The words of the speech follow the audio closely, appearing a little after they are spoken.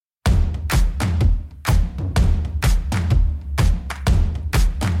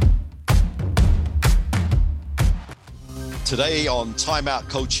Today on Time Out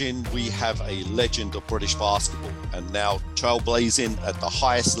Coaching, we have a legend of British basketball and now trailblazing at the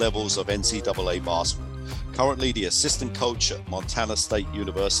highest levels of NCAA basketball. Currently the assistant coach at Montana State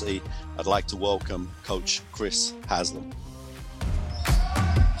University. I'd like to welcome Coach Chris Haslam.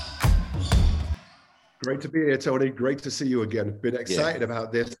 Great to be here, Tony. Great to see you again. Been excited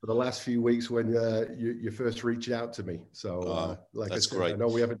about this for the last few weeks when you first reached out to me. So, like I said, great. I know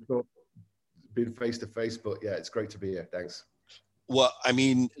we haven't been face to face, but yeah, it's great to be here. Thanks. Well, I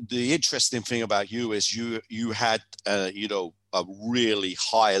mean, the interesting thing about you is you had a really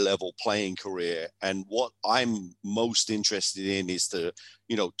high level playing career, and what I'm most interested in is to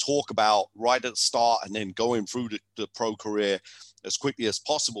talk about right at the start and then going through the pro career as quickly as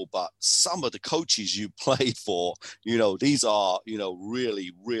possible. But some of the coaches you played for, these are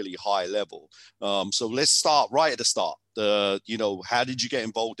really, really high level. So let's start right at the start. How did you get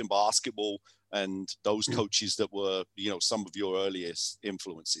involved in basketball? And those coaches that were, some of your earliest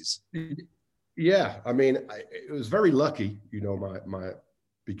influences. Yeah, I mean, it was very lucky, my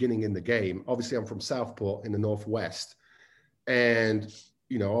beginning in the game. Obviously, I'm from Southport in the Northwest. And,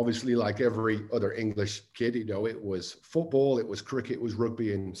 obviously, like every other English kid, it was football, it was cricket, it was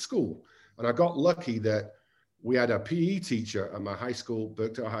rugby in school. And I got lucky that we had a PE teacher at my high school,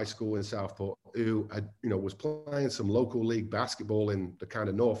 Birkdale High School in Southport, who had, was playing some local league basketball in the kind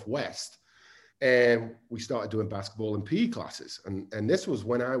of Northwest. And we started doing basketball and PE classes. And this was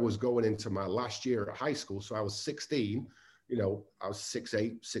when I was going into my last year at high school. So I was 16, I was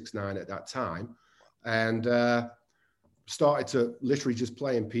 6'8", 6'9" at that time. And started to literally just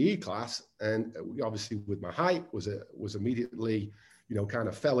play in PE class. And we obviously with my height was immediately, kind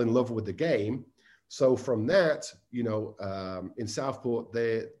of fell in love with the game. So from that, in Southport,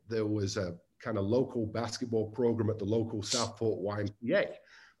 there was a kind of local basketball program at the local Southport YMCA.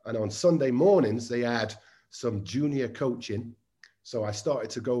 And on Sunday mornings, they had some junior coaching. So I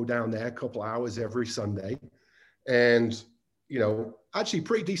started to go down there a couple hours every Sunday. And, actually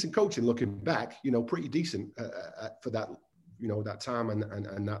pretty decent coaching looking back, pretty decent for that, that time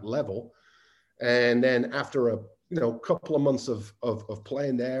and that level. And then after a couple of months of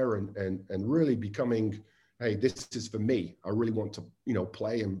playing there and really becoming, hey, this is for me. I really want to,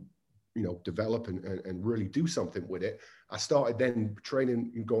 play and, develop and really do something with it. I started then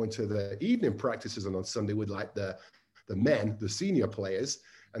training and going to the evening practices on Sunday with like the men, the senior players,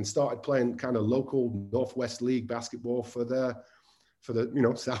 and started playing kind of local Northwest League basketball for the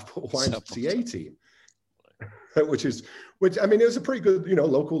Southport YMCA team, which I mean, it was a pretty good,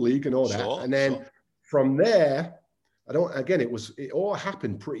 local league and all that. Sure, and then from there, it all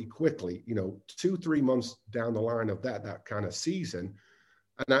happened pretty quickly, 2-3 months down the line of that kind of season.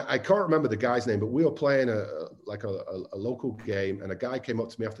 And I can't remember the guy's name, but we were playing a local game, and a guy came up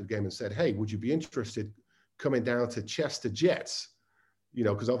to me after the game and said, "Hey, would you be interested coming down to Chester Jets?"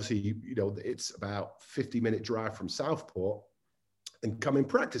 Because obviously, it's about 50-minute drive from Southport, and come in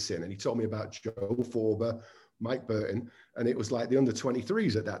practicing. And he told me about Joe Forber, Mike Burton, and it was like the under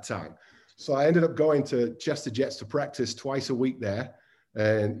 23s at that time. So I ended up going to Chester Jets to practice twice a week there.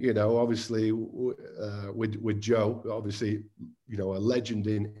 And, obviously with Joe, obviously, a legend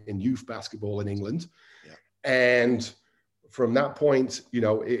in youth basketball in England. Yeah. And from that point,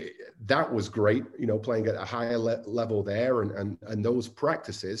 that was great, playing at a higher level there and those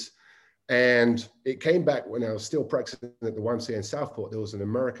practices. And it came back when I was still practicing at the YMCA in Southport. There was an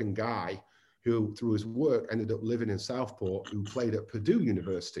American guy who, through his work, ended up living in Southport, who played at Purdue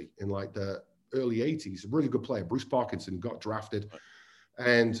University in like the early 80s. A really good player. Bruce Parkinson got drafted.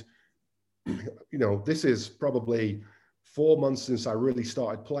 And, this is probably 4 months since I really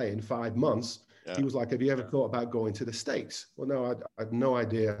started playing, 5 months. Yeah. He was like, "Have you ever thought about going to the States?" Well, no, I had no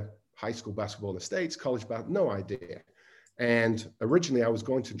idea. High school basketball in the States, college basketball, no idea. And originally I was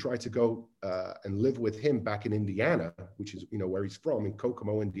going to try to go and live with him back in Indiana, which is, where he's from, in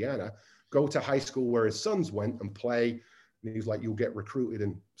Kokomo, Indiana, go to high school where his sons went and play. And he was like, "You'll get recruited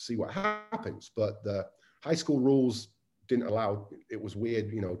and see what happens." But the high school rules didn't allow, it was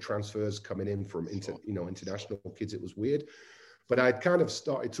weird, transfers coming in from international kids. It was weird. But I'd kind of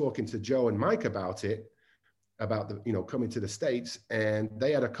started talking to Joe and Mike about it, about the, coming to the States, and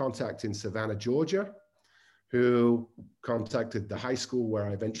they had a contact in Savannah, Georgia, who contacted the high school where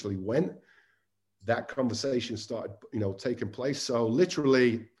I eventually went. That conversation started, taking place. So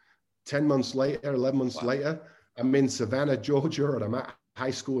literally 10 months later, 11 months later, I'm in Savannah, Georgia, and I'm at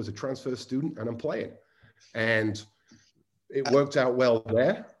high school as a transfer student, and I'm playing. And it worked out well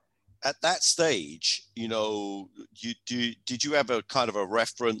there. At that stage, did you have a kind of a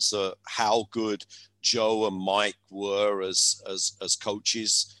reference of how good Joe and Mike were as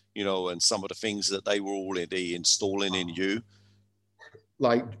coaches? and some of the things that they were already installing in you?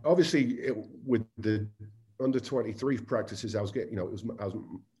 Like, obviously, with the under 23 practices, I was getting, I was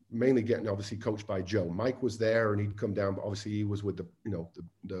mainly getting obviously coached by Joe. Mike was there and he'd come down, but obviously he was with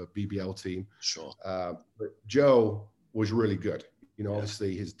the BBL team. Sure. But Joe was really good.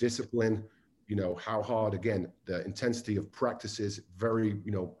 Obviously his discipline, how hard, again, the intensity of practices, very,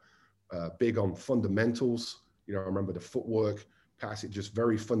 big on fundamentals. I remember the footwork, passing, just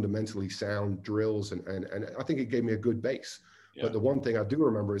very fundamentally sound drills. And I think it gave me a good base. Yeah. But the one thing I do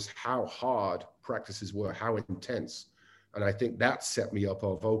remember is how hard practices were, how intense. And I think that set me up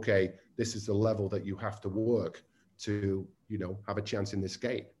of, okay, this is the level that you have to work to, have a chance in this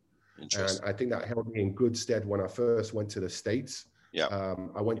game. And I think that held me in good stead when I first went to the States. Yeah.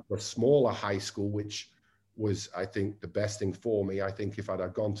 I went to a smaller high school, which was, I think, the best thing for me. I think if I'd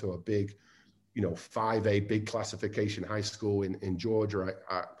have gone to a big, 5A big classification high school in Georgia,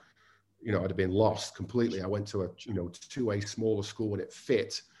 I'd have been lost completely. I went to a, 2A smaller school and it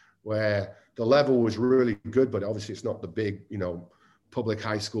fit, where the level was really good, but obviously it's not the big, public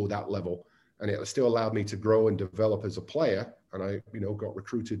high school, that level. And it still allowed me to grow and develop as a player. And I, got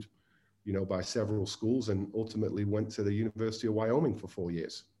recruited, by several schools and ultimately went to the University of Wyoming for 4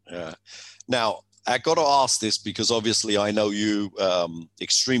 years. Yeah. Now, I got to ask this because obviously I know you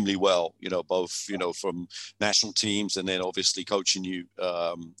extremely well, both, from national teams and then obviously coaching you,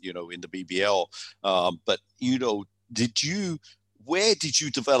 in the BBL. But, where did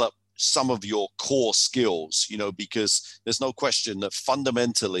you develop some of your core skills, because there's no question that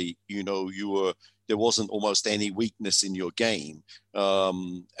fundamentally, there wasn't almost any weakness in your game.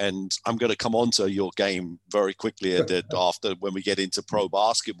 And I'm going to come on to your game very quickly after when we get into pro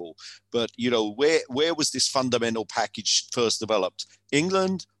basketball. But, where was this fundamental package first developed?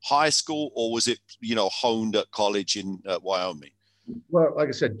 England, high school, or was it, honed at college in Wyoming? Well, like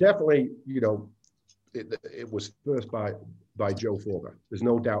I said, definitely, it was first by Joe Forger. There's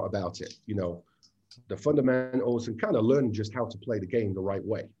no doubt about it. The fundamentals and kind of learning just how to play the game the right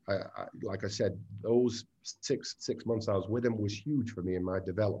way. Like I said, those six months I was with him was huge for me in my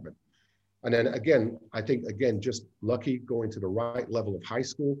development. And then again, I think, just lucky going to the right level of high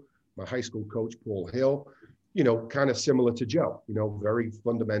school. My high school coach, Paul Hill, kind of similar to Joe, very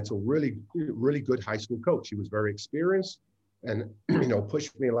fundamental, really, really good high school coach. He was very experienced and,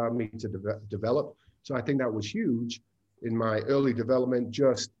 pushed me, allowed me to develop. So I think that was huge in my early development,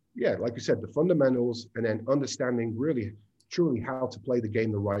 like you said, the fundamentals, and then understanding really, truly how to play the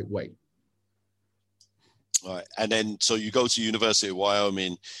game the right way. All right. And then, so you go to University of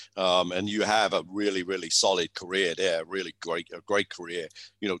Wyoming, and you have a really, really solid career there, a great career.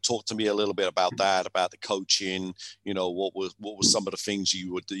 Talk to me a little bit about that, about the coaching. What was some of the things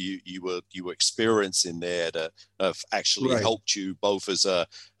you were experiencing there that have actually helped you both as a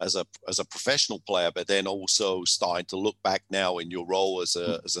professional player, but then also starting to look back now in your role as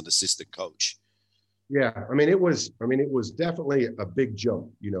an assistant coach. Yeah, it was definitely a big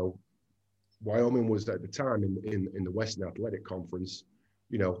jump. Wyoming was at the time in the Western Athletic Conference,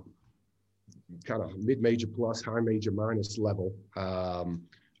 kind of mid-major plus, high major minus level. And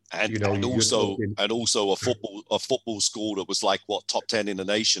also a football school that was like top 10 in the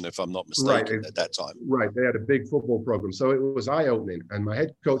nation, if I'm not mistaken, at that time. Right, they had a big football program, so it was eye-opening. And my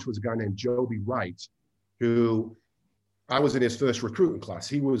head coach was a guy named Joby Wright, who I was in his first recruiting class.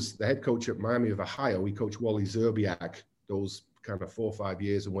 He was the head coach at Miami of Ohio. He coached Wally Zerbiak those kind of 4 or 5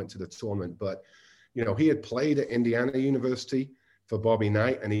 years and went to the tournament. But, he had played at Indiana University for Bobby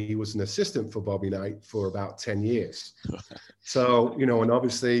Knight, and he was an assistant for Bobby Knight for about 10 years. So, and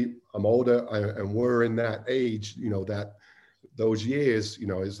obviously I'm older and we're in that age, that those years,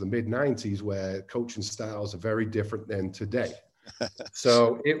 is the mid 90s where coaching styles are very different than today.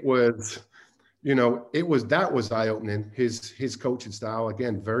 So it was, that was eye-opening. His coaching style,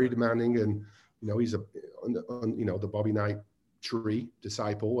 again, very demanding, and, he's the Bobby Knight tree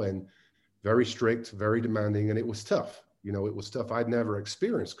disciple, and very strict, very demanding, and it was tough. It was tough. I'd never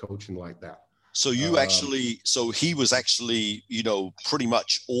experienced coaching like that. So he was actually, pretty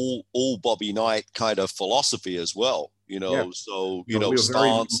much all Bobby Knight kind of philosophy as well, so,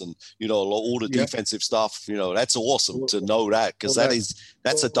 stance and, all the defensive stuff, that's awesome to know that, because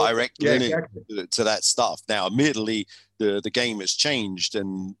that's a direct link to that stuff. Now, admittedly, the game has changed,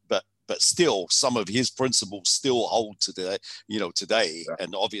 but still some of his principles still hold today, today.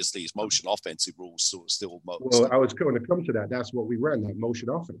 And obviously his motion offensive rules still. Well, I was going to come to that. That's what we ran, that motion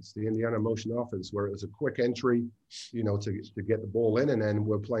offense, the Indiana motion offense, where it was a quick entry, to get the ball in, and then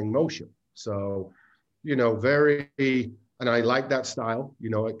we're playing motion. So, and I like that style,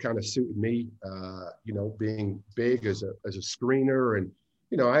 it kind of suited me, being big as a screener and,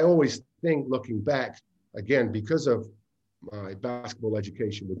 I always think looking back, again, because of my basketball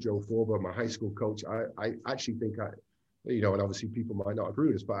education with Joe Forber, my high school coach, I actually think and obviously people might not agree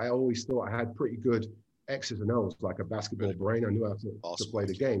with this, but I always thought I had pretty good X's and O's, like a basketball brain. I knew how to play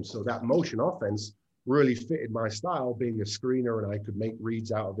the game. So that motion offense really fitted my style, being a screener, and I could make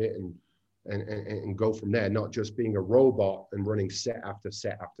reads out of it and go from there, not just being a robot and running set after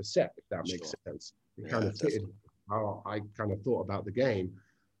set after set, if that makes sense. It kind of fitted how I kind of thought about the game.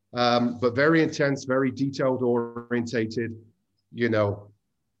 But very intense, very detailed orientated,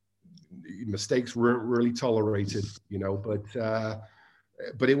 mistakes weren't really tolerated,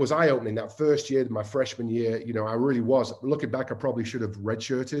 but it was eye-opening that first year, my freshman year. I really was looking back. I probably should have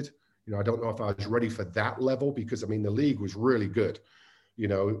redshirted. I don't know if I was ready for that level, because the league was really good,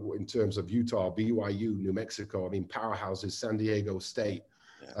 in terms of Utah, BYU, New Mexico. Powerhouses, San Diego State,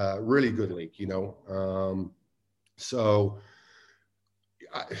 really good league, so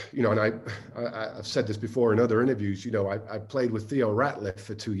and I've said this before in other interviews, I played with Theo Ratliff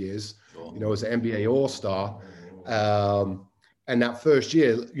for 2 years, as an NBA All-Star. And that first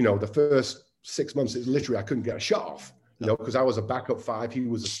year, the first 6 months, it literally, I couldn't get a shot off, because I was a backup five. He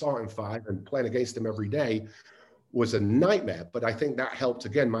was a starting five, and playing against him every day was a nightmare. But I think that helped,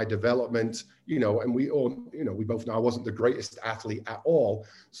 again, my development, and we all, we both know I wasn't the greatest athlete at all.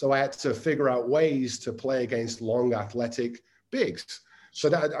 So I had to figure out ways to play against long, athletic bigs. So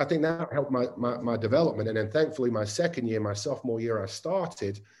that, I think that helped my development. And then thankfully, my second year, my sophomore year, I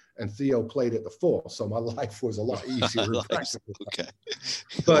started, and Theo played at the four. So my life was a lot easier. Okay.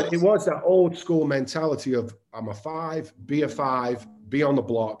 But it was that old school mentality of, I'm a five, be on the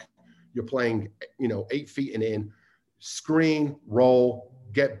block. You're playing, 8 feet and in, screen, roll,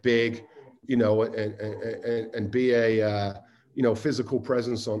 get big, and be a, physical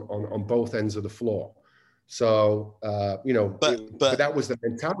presence on both ends of the floor. So, but that was the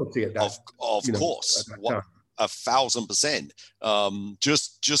mentality at that. Of course, 1,000%.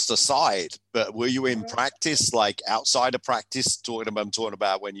 Just aside, but were you in practice, like outside of practice, I'm talking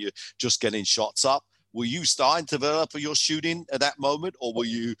about when you're just getting shots up? Were you starting to develop your shooting at that moment, or were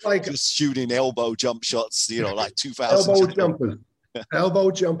you just shooting elbow jump shots, like 2000? Elbow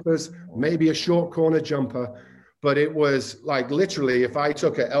jumpers, maybe a short corner jumper. But it was like literally, if I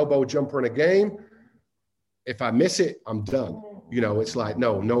took an elbow jumper in a game, if I miss it, I'm done. It's like,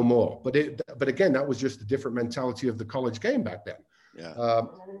 no more. But again, that was just a different mentality of the college game back then. Yeah.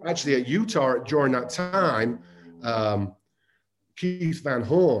 Actually, at Utah during that time, Keith Van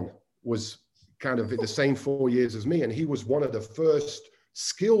Horn was kind of the same 4 years as me, and he was one of the first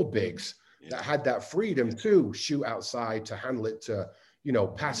skilled bigs that had that freedom to shoot outside, to handle it, to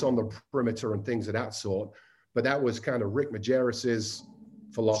pass on the perimeter and things of that sort. But that was kind of Rick Majerus's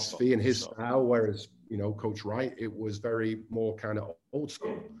philosophy and his style, whereas Coach Wright, it was very more kind of old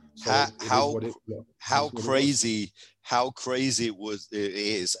school. So how crazy it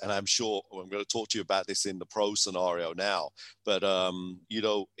is, and I'm sure I'm going to talk to you about this in the pro scenario now. But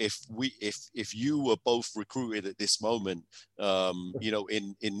if you were both recruited at this moment,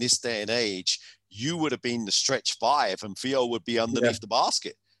 in this day and age, you would have been the stretch five, and Theo would be underneath the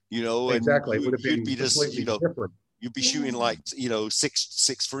basket. Exactly. And it would have been be completely different. You'd be shooting like,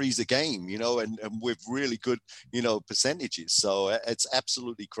 six threes a game, and with really good, percentages. So it's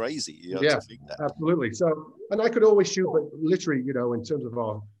absolutely crazy. Yeah, absolutely. So, and I could always shoot, but literally, in terms of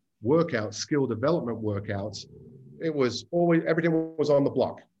our workouts, skill development workouts, it was always, everything was on the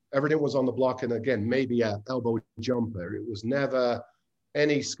block. Everything was on the block. And again, maybe an elbow jumper. It was never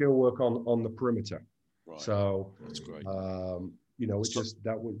any skill work on the perimeter. Right. So that's great. It's just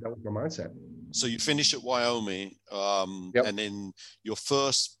that was my mindset. So you finished at Wyoming, and then your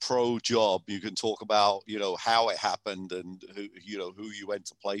first pro job. You can talk about how it happened and who you went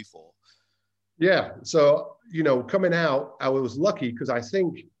to play for. Yeah. So coming out, I was lucky because I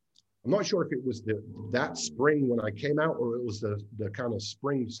think, I'm not sure if it was that spring when I came out, or it was the kind of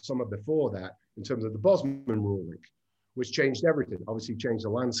spring summer before that, in terms of the Bosman ruling, which changed everything. Obviously changed the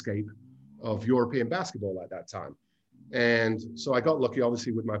landscape of European basketball at that time. And so I got lucky,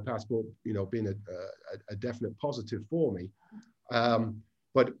 obviously, with my passport, being a definite positive for me.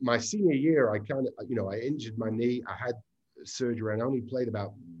 But my senior year, I kind of, I injured my knee. I had surgery and I only played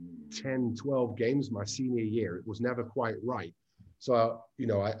about 10, 12 games my senior year. It was never quite right. So,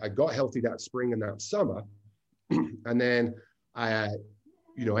 I got healthy that spring and that summer. And then I,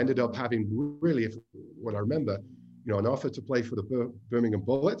 ended up having really, what I remember, an offer to play for the Birmingham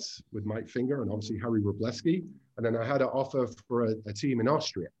Bullets with Mike Finger and obviously Harry Wroblewski. And then I had an offer for a team in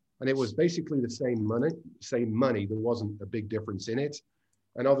Austria. And it was basically the same money. There wasn't a big difference in it.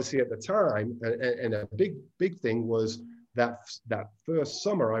 And obviously at the time, and a big thing was that first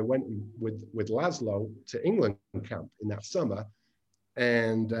summer, I went with Laszlo to England camp in that summer,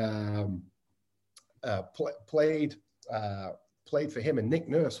 and played for him. And Nick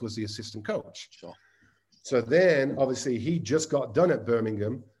Nurse was the assistant coach. Sure. So then, obviously, he just got done at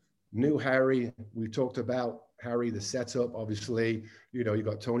Birmingham. Knew Harry. We talked about Harry, the setup. Obviously, you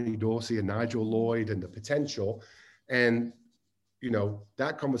got Tony Dorsey and Nigel Lloyd and the potential, and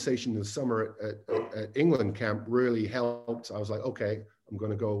that conversation in the summer at England camp really helped. I was like, okay, I'm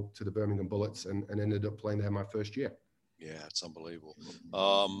going to go to the Birmingham Bullets, and ended up playing there my first year. Yeah, it's unbelievable.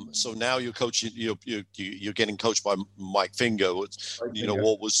 So now you're coaching. You're getting coached by Mike Finger.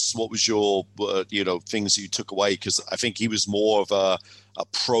 What was your things you took away? Because I think he was more of a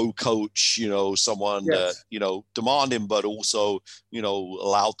pro coach. Someone yes. that demanding, but also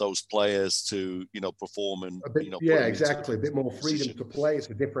allowed those players to perform and exactly. A bit more freedom to play.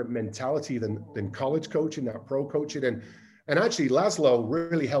 It's a different mentality than college coaching, that pro coaching, and actually Laszlo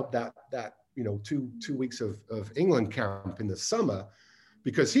really helped that. 2 weeks of England camp in the summer,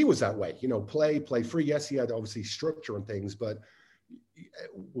 because he was that way, play free. Yes, he had obviously structure and things, but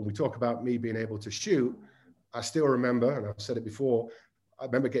when we talk about me being able to shoot, I still remember, and I've said it before, I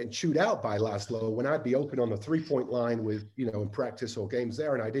remember getting chewed out by Laszlo when I'd be open on the 3-point line with, in practice or games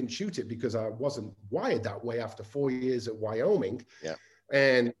there, and I didn't shoot it because I wasn't wired that way after 4 years at Wyoming. Yeah.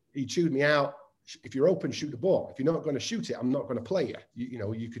 And he chewed me out. If you're open, shoot the ball. If you're not going to shoot it, I'm not going to play you.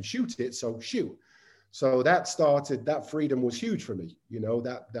 You can shoot it, so shoot. So that freedom was huge for me,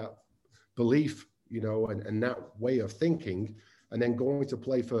 that belief, and that way of thinking. And then going to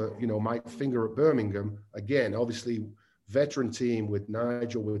play for, Mike Finger at Birmingham, again, obviously veteran team with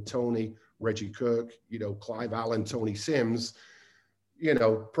Nigel, with Tony, Reggie Kirk, Clive Allen, Tony Sims,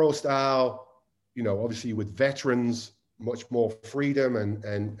 pro style, obviously with veterans, much more freedom, and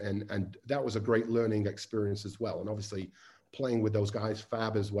that was a great learning experience as well. And obviously playing with those guys,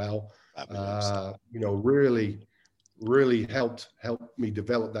 Fab as well, really helped me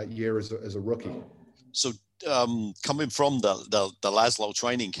develop that year as a rookie. So coming from the Laszlo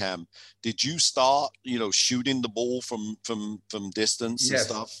training camp, did you start shooting the ball from distance? Yes. And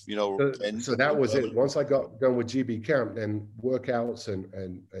stuff? So that was it. Once I got done with GB camp, then workouts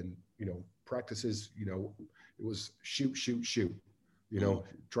and practices, it was shoot,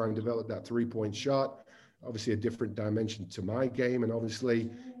 try and develop that 3-point shot. Obviously a different dimension to my game. And obviously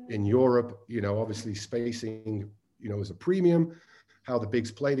in Europe, obviously spacing, is a premium. How the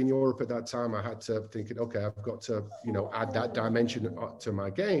bigs played in Europe at that time, I had to think, okay, I've got to, add that dimension to my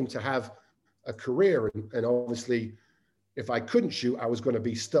game to have a career. And obviously if I couldn't shoot, I was going to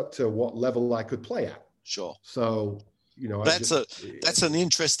be stuck to what level I could play at. Sure. So, that's an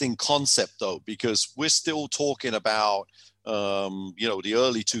interesting concept though, because we're still talking about the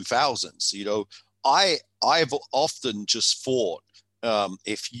early 2000s. I've often just thought,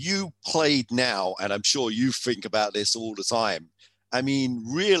 if you played now, and I'm sure you think about this all the time, I mean,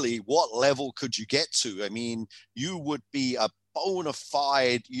 really, what level could you get to? I mean, you would be a bona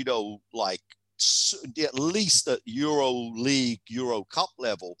fide, at least at Euro League, Euro Cup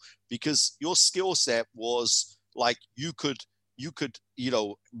level, because your skill set was like you could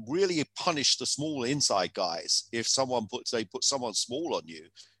really punish the small inside guys if someone put someone small on you,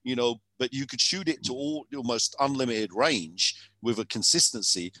 but you could shoot it to almost unlimited range with a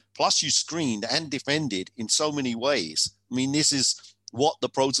consistency. Plus you screened and defended in so many ways. I mean, this is what the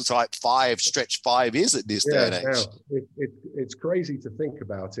prototype 5 stretch 5 is at this day and age. It's crazy to think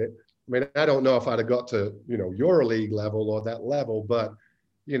about it. I mean, I don't know if I'd have got to, EuroLeague level or that level, but,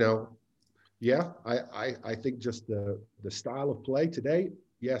 I think just the style of play today,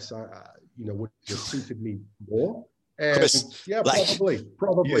 yes, would have suited me more. And Chris,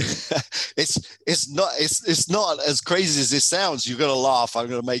 probably. It's not as crazy as this sounds. You're going to laugh. I'm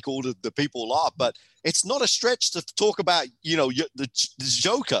going to make all the people laugh, but it's not a stretch to talk about, the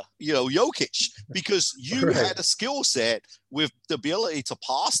Joker, Jokic, because you had a skill set with the ability to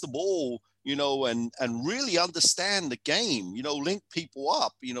pass the ball, and really understand the game, link people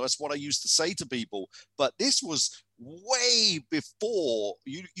up. That's what I used to say to people. But this was way before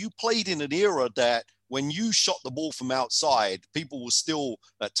you played in an era that when you shot the ball from outside, people were still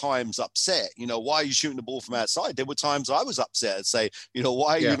at times upset. Why are you shooting the ball from outside? There were times I was upset and say,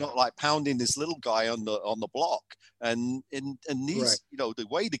 why are you not like pounding this little guy on the block? And these, right. The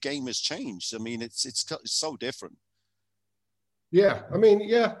way the game has changed. I mean, it's so different. Yeah, I mean,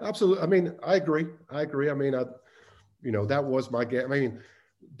 yeah, absolutely. I mean, I agree. I mean, that was my game. I mean,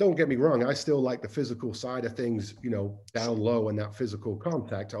 don't get me wrong. I still like the physical side of things, down low and that physical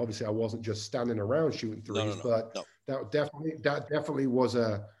contact. Obviously, I wasn't just standing around shooting threes, but that definitely was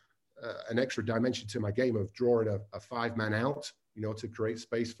a an extra dimension to my game of drawing a 5-man out, you know, to create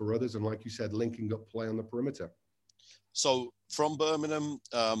space for others. And like you said, linking up play on the perimeter. So from Birmingham,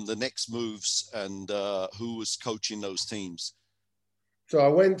 the next moves and who was coaching those teams? So I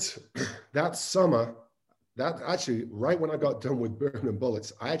went that summer, that actually, right when I got done with Birmingham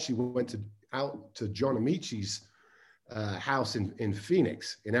Bullets, I actually went out to John Amichi's house in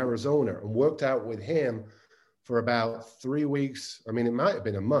Phoenix, in Arizona, and worked out with him for about 3 weeks. I mean, it might have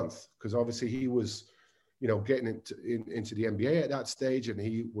been a month, because obviously he was, you know, getting into the NBA at that stage, and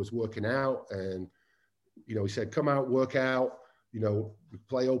he was working out. And, you know, he said, come out, work out, you know,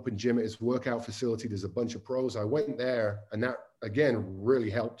 play open gym at his workout facility. There's a bunch of pros. I went there, and that, again, really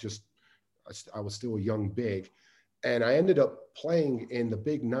helped. Just, I was still a young big. And I ended up playing in the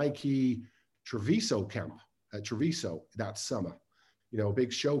big Nike Treviso camp at Treviso that summer, you know, a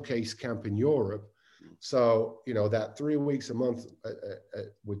big showcase camp in Europe. So, you know, that 3 weeks a month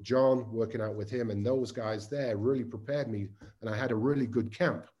with John, working out with him and those guys there really prepared me. And I had a really good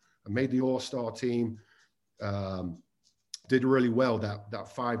camp. I made the all-star team, did really well that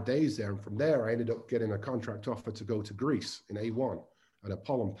 5 days there. And from there, I ended up getting a contract offer to go to Greece in A1 at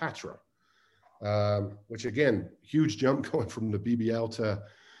Apollon Patra, which, again, huge jump going from the BBL to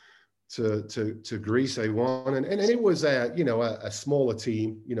Greece A1. And it was a smaller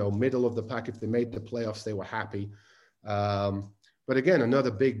team, you know, middle of the pack. If they made the playoffs, they were happy. But again,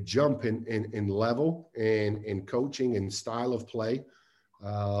 another big jump in level, in coaching and style of play.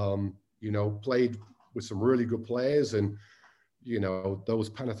 You know, played with some really good players, and, you know, those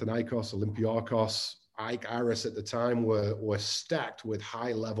Panathinaikos, Olympiakos, Ike Aris at the time were stacked with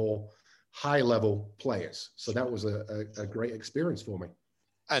high level players. So that was a great experience for me.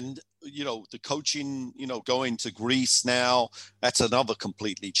 And, you know, the coaching, you know, going to Greece now, that's another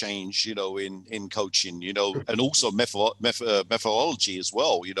completely change, you know, in coaching, you know, and also methodology as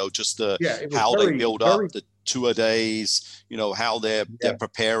well, you know, just how they build up the tour days, you know, how they're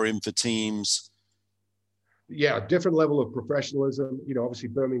preparing for teams. Yeah, different level of professionalism. You know, obviously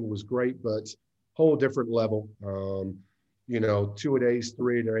Birmingham was great, but whole different level. You know, 2 days,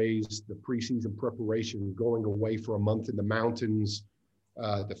 3 days, the preseason preparation, going away for a month in the mountains,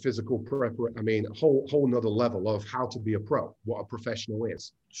 the physical preparation. I mean, whole nother level of how to be a pro, what a professional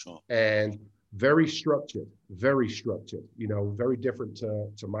is. Sure. And very structured, you know, very different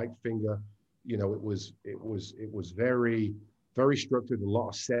to Mike Finger. You know, it was very, very structured, a lot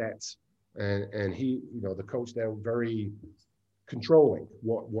of sets. And he, you know, the coach there, very controlling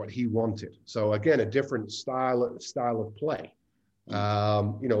what he wanted. So again, a different style of play.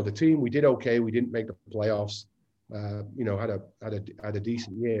 You know, the team, we did okay. We didn't make the playoffs. You know, had a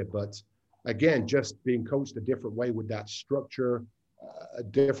decent year, but again, just being coached a different way with that structure, a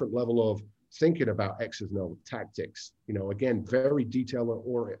different level of thinking about X's and O's, tactics. You know, again, very detail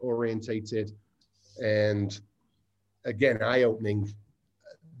orientated, and again, eye-opening.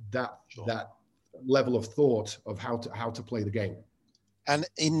 That level of thought of how to play the game. And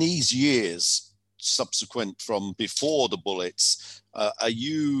in these years subsequent from before the Bullets, are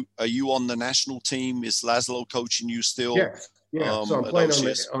you on the national team? Is Laszlo coaching you still? Yes. Yeah. So I'm playing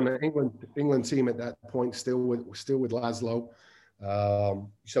on the England team at that point, still with Laszlo.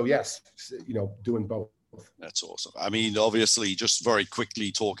 So yes, you know, doing both. That's awesome. I mean, obviously, just very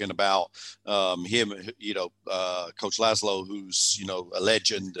quickly talking about him, you know, Coach Laszlo, who's, you know, a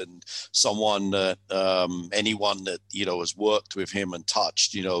legend and someone that anyone that, you know, has worked with him and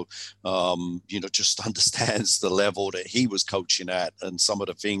touched, you know, just understands the level that he was coaching at and some of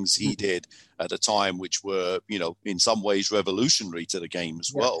the things he did at the time, which were, you know, in some ways revolutionary to the game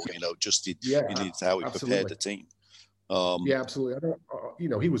as well. You know, just how he prepared the team. Yeah, absolutely. I don't, you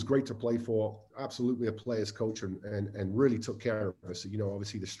know, he was great to play for. Absolutely a player's coach, and really took care of us. You know,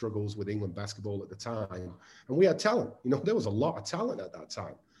 obviously the struggles with England basketball at the time, and we had talent. You know, there was a lot of talent at that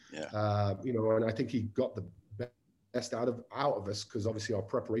time. Yeah. You know, and I think he got the best out of us, because obviously our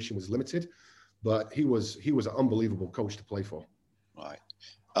preparation was limited, but he was an unbelievable coach to play for. Right.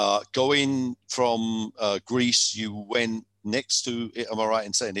 Going from Greece, you went next to, am I right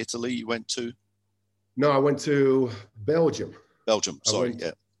in saying Italy? You went to? No, I went to Belgium. I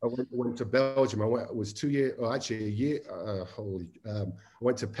went to Belgium. It was 2 years, or actually a year. I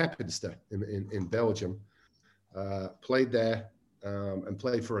went to Pepinster in Belgium. Played there and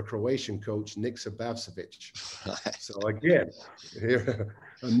played for a Croatian coach, Nik Sabavcevic. So again, here,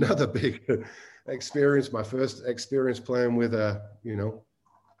 another big experience. My first experience playing with you know,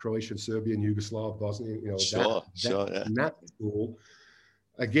 Croatian, Serbian, Yugoslav, Bosnian. You know, that school.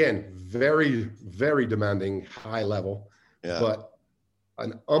 Again, very, very demanding, high level, but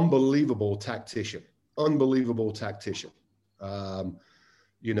an unbelievable tactician.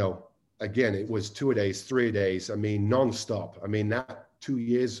 You know, again, it was 2 days, 3 days. I mean, nonstop. I mean, that 2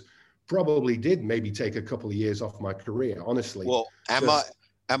 years probably did maybe take a couple of years off my career, honestly. Well,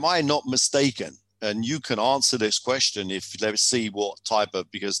 am I not mistaken? And you can answer this question if, let's see what type of,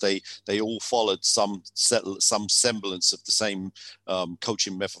 because they all followed some semblance of the same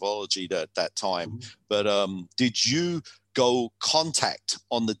coaching methodology at that time. Mm-hmm. But did you go contact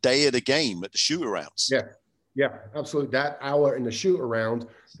on the day of the game at the shoot-arounds? Yeah, absolutely. That hour in the shoot-around,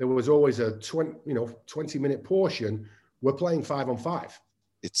 there was always a 20-minute portion. We're playing 5-on-5.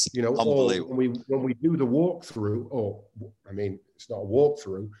 It's unbelievable. Or when we do the walkthrough, it's not a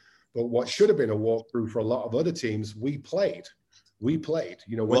walkthrough, but what should have been a walkthrough for a lot of other teams, we played,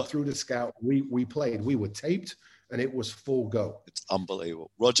 went through the scout, we played, we were taped, and it was full go. It's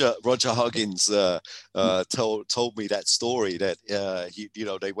unbelievable. Roger Huggins told me that story that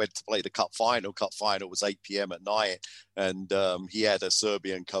they went to play the cup final. Cup final was 8 p.m. at night, and he had a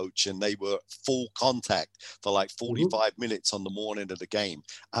Serbian coach, and they were full contact for like 45 minutes on the morning of the game.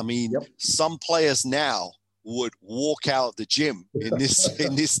 I mean, some players now would walk out the gym in this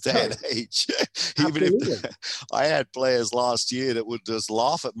day and age. Even if I had players last year that would just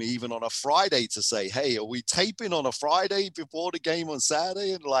laugh at me even on a Friday to say, "Hey, are we taping on a Friday before the game on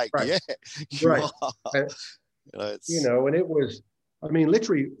Saturday?" And like, right. yeah, right. And it was, I mean,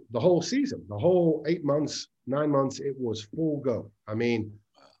 literally the whole season, the whole 8 months, 9 months, it was full go. I mean,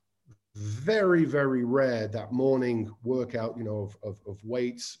 very, very rare that morning workout, of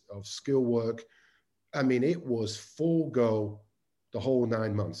weights, of skill work. I mean, it was full go the whole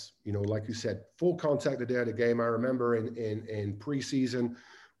 9 months. Like you said, full contact the day of the game. I remember in preseason,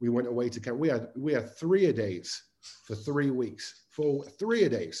 we went away to camp. We had 3-a-days for 3 weeks, full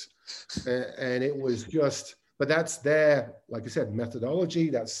 3-a-days, and it was just. But that's their, like I said, methodology.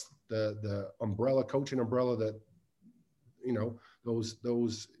 That's the coaching umbrella that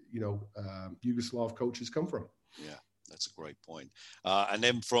those Yugoslav coaches come from. Yeah. That's a great point. And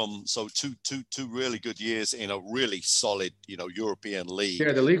then two really good years in a really solid, European league.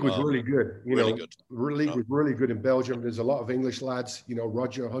 Yeah, the league was really good. Really good. The league was really good in Belgium. There's a lot of English lads,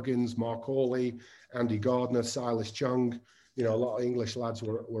 Roger Huggins, Mark Hawley, Andy Gardner, Silas Chung. A lot of English lads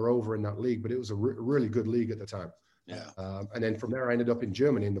were over in that league, but it was a really good league at the time. Yeah. And then from there, I ended up in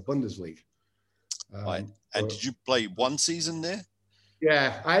Germany in the Bundesliga. Right. And did you play one season there?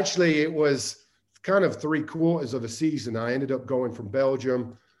 Yeah, actually, it was kind of 3/4 of a season. I ended up going from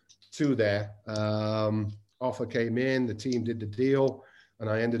Belgium to there. Offer came in, the team did the deal, and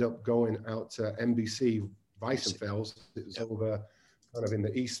I ended up going out to MBC Weissenfels. It was over kind of in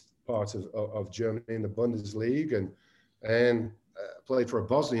the east part of Germany in the Bundesliga, and played for a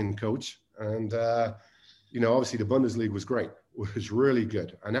Bosnian coach. And, obviously the Bundesliga was great. It was really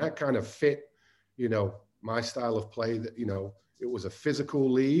good. And that kind of fit, my style of play. That, it was a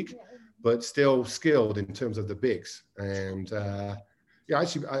physical league, but still skilled in terms of the bigs. And I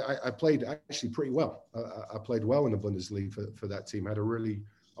played actually pretty well. I played well in the Bundesliga for that team. Had a really,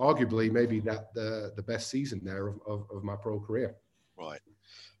 arguably, maybe the best season there of my pro career. Right.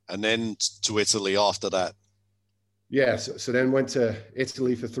 And then to Italy after that. Yeah, so then went to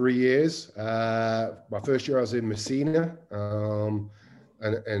Italy for 3 years. My first year I was in Messina,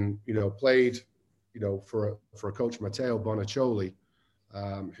 and played, for a coach, Matteo Bonaccioli,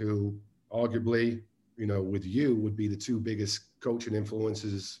 who arguably, with you would be the two biggest coaching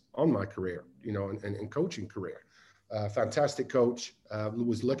influences on my career, and coaching career. Fantastic coach.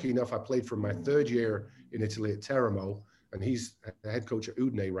 Was lucky enough, I played for my third year in Italy at Teramo, and he's the head coach at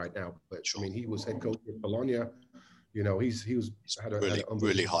Udine right now. But I mean, he was head coach at Bologna. He had a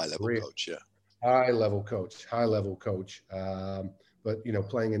really high level coach. Yeah. High level coach. But,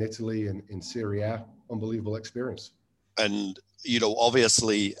 playing in Italy and in Serie A, unbelievable experience. And,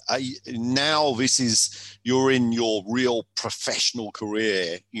 obviously now you're in your real professional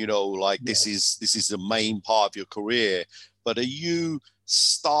career, this is the main part of your career, but are you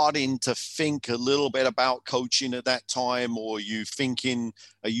starting to think a little bit about coaching at that time, or you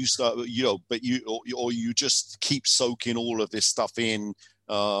just keep soaking all of this stuff in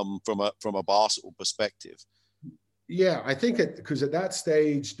from a basketball perspective? Yeah, I think because at that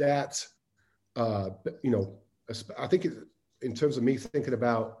stage that, I think in terms of me thinking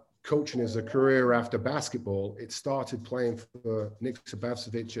about coaching as a career after basketball, it started playing for Nick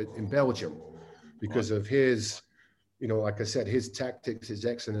Sabavcevic in Belgium because of his, like I said, his tactics, his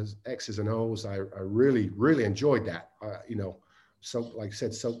X's and O's. I really, really enjoyed that, so like I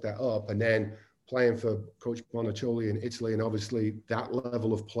said, soaked that up. And then playing for Coach Bonaccioli in Italy, and obviously that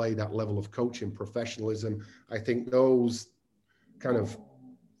level of play, that level of coaching, professionalism, I think those kind of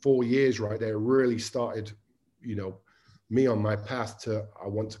 4 years right there really started, me on my path to, I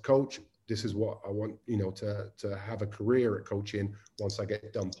want to coach. this is what I want, to have a career at coaching once I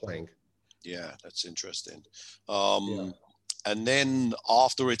get done playing. Yeah, that's interesting. And then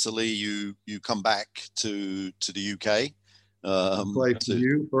after Italy, you come back to the UK. Played for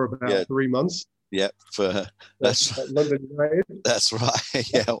you for about 3 months. Yeah, that's London United. That's right.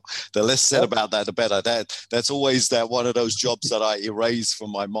 Yeah, the less said about that, the better. That's always that one of those jobs that I erase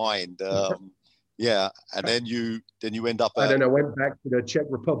from my mind. Yeah, and then you end up. I went back to the Czech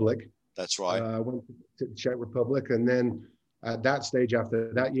Republic. That's right. I went to the Czech Republic, and then at that stage,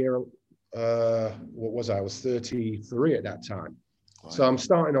 after that year, what was I? I was 33 at that time. Right. So I'm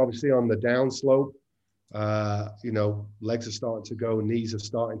starting obviously on the downslope. Legs are starting to go, knees are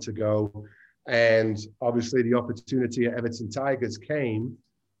starting to go. And obviously the opportunity at Everton Tigers came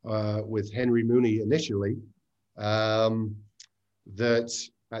with Henry Mooney initially. That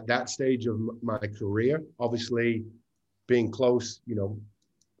at that stage of my career, obviously being close,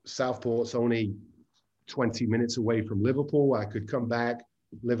 Southport's only 20 minutes away from Liverpool. I could come back,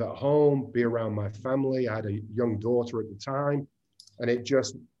 live at home, be around my family. I had a young daughter at the time, and it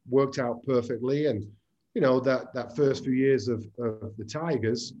just worked out perfectly. And that first few years of the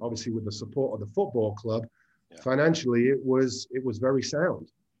Tigers, obviously with the support of the football club, financially it was very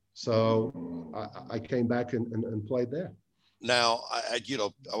sound. So I came back and played there. Now, I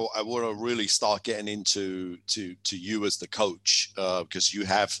want to really start getting into you as the coach, because you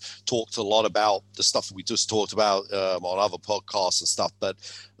have talked a lot about the stuff we just talked about on other podcasts and stuff. But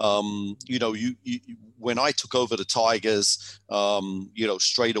you when I took over the Tigers,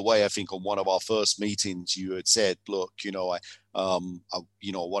 straight away, I think on one of our first meetings, you had said, "Look, I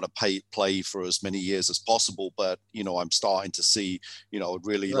want to play for as many years as possible, but I'm starting to see, I'd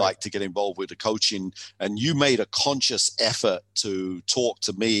really like to get involved with the coaching." And you made a conscious effort to talk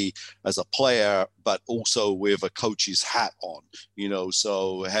to me as a player, but also with a coach's hat on.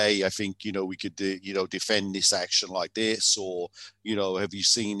 So hey, I think we could defend this action like this, or have you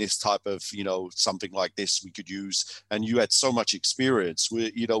seen this type of something like this we could use? And you had so much experience.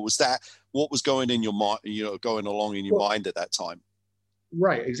 Was that what was going in your mind, going along in your mind at that time?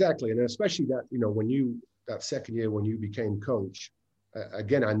 Right, exactly. And especially that, when that second year when you became coach,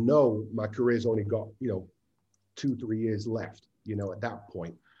 again, I know my career's only got, 2-3 years left, at that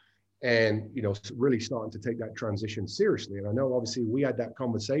point. And, really starting to take that transition seriously. And I know obviously we had that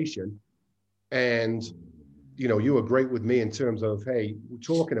conversation, and, you were great with me in terms of, hey, we're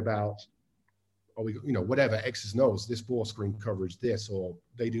talking about, or we, whatever, X's and O's, this ball screen coverage, this, or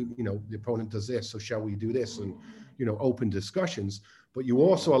they do, the opponent does this, so shall we do this? And, open discussions. But you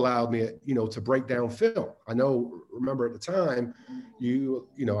also allowed me, to break down film. Remember at the time,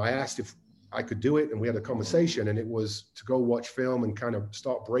 I asked if I could do it, and we had a conversation, and it was to go watch film and kind of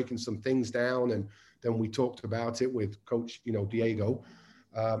start breaking some things down. And then we talked about it with Coach, Diego.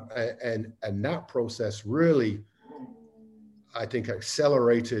 And that process really, I think,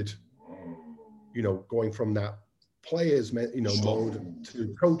 accelerated, going from that players, mode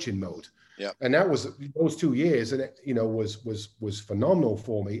to coaching mode. Yeah. And that was those 2 years, and it, was phenomenal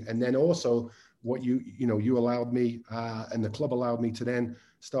for me. And then also what you allowed me, and the club allowed me to then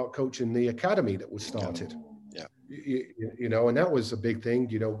start coaching the academy that was started. Yeah. And that was a big thing,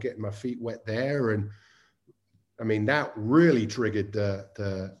 getting my feet wet there. And I mean, that really triggered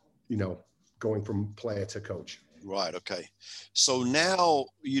the going from player to coach. Right. Okay. So now,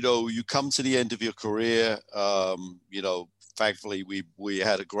 you come to the end of your career. Thankfully, we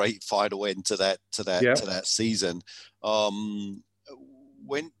had a great final end to that season. What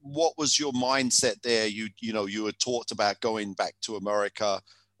was your mindset there? You had talked about going back to America,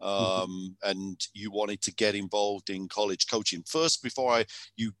 and you wanted to get involved in college coaching. First, before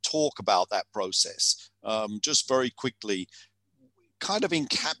you talk about that process, just very quickly, kind of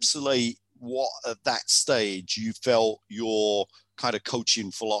encapsulate what at that stage you felt your kind of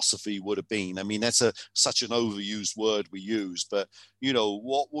coaching philosophy would have been. I mean, that's such an overused word we use, but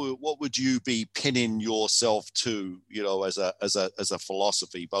what would you be pinning yourself to, as a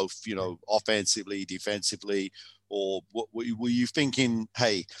philosophy, both offensively, defensively, or what were you thinking?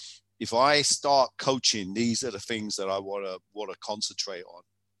 Hey, if I start coaching, these are the things that I want to concentrate on.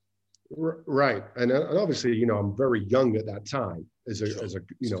 Right, and obviously, I'm very young at that time as a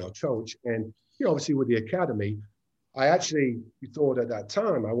coach, and obviously with the academy, I actually thought at that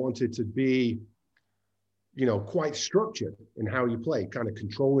time I wanted to be, quite structured in how you play, kind of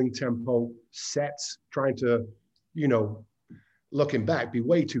controlling tempo, sets, trying to, looking back, be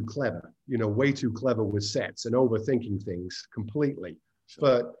way too clever with sets and overthinking things completely. Sure.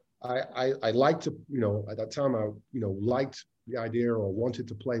 But I like to, at that time I, liked the idea or wanted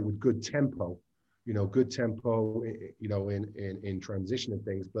to play with good tempo, good tempo, in transition and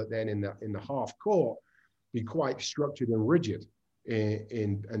things, but then in the half court, be quite structured and rigid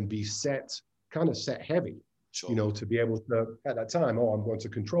and be kind of set heavy, sure. To be able to, at that time, I'm going to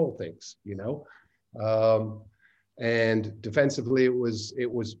control things, and defensively, it was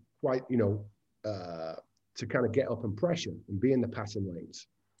quite, to kind of get up and pressure and be in the passing lanes,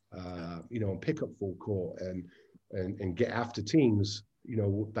 and pick up full court and get after teams,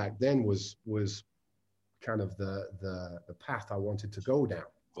 back then was kind of the path I wanted to go down.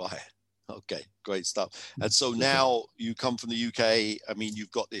 Right. Okay, great stuff. And so now you come from the UK. I mean,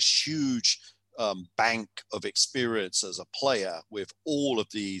 you've got this huge bank of experience as a player with all of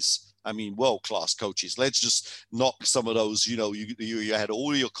these, world-class coaches. Let's just knock some of those, you had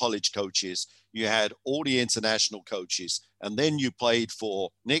all your college coaches, you had all the international coaches, and then you played for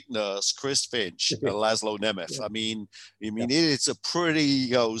Nick Nurse, Chris Finch, and Laszlo Nemeth. Yeah. It's a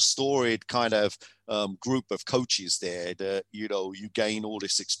pretty, storied kind of group of coaches there that, you gain all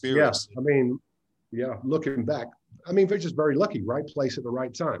this experience. Yeah, looking back, they're just very lucky, right place at the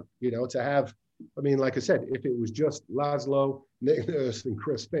right time, to have, like I said, if it was just Laszlo, Nick Nurse, and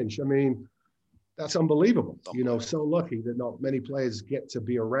Chris Finch, that's unbelievable. So lucky that not many players get to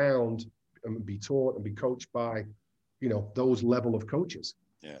be around and be taught and be coached by, those level of coaches.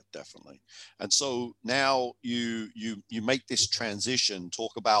 Yeah, definitely. And so now you make this transition,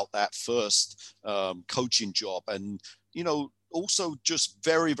 talk about that first coaching job, and, also just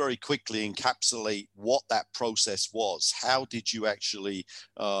very, very quickly encapsulate what that process was. How did you actually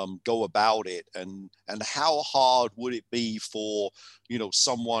go about it, and how hard would it be for, a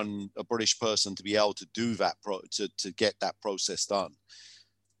British person to be able to do that, to get that process done?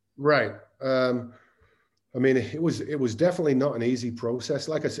 Right. It was definitely not an easy process.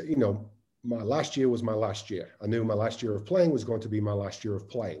 Like I said, my last year was my last year. I knew my last year of playing was going to be my last year of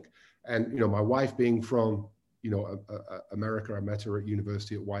playing. And, my wife being from, America, I met her at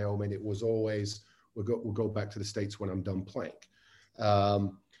University at Wyoming. It was always, we'll go back to the States when I'm done playing.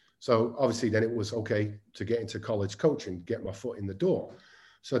 So obviously then it was okay to get into college coaching, get my foot in the door.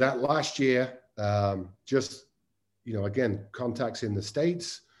 So that last year, just, again, contacts in the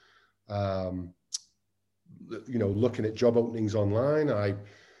States, looking at job openings online. I,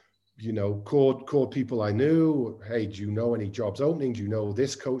 called people I knew. Hey, do you know any jobs opening? Do you know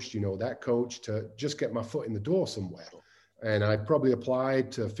this coach? Do you know that coach? To just get my foot in the door somewhere. And I probably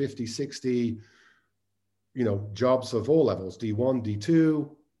applied to 50, 60, jobs of all levels, D1, D2,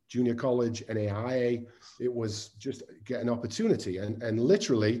 junior college, NAIA. It was just get an opportunity. And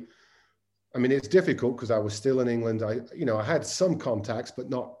literally, it's difficult because I was still in England. I had some contacts,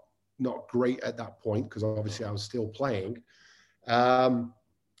 but not great at that point because obviously I was still playing.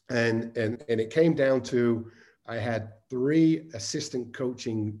 And it came down to, I had 3 assistant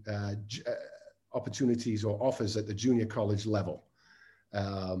coaching opportunities or offers at the junior college level.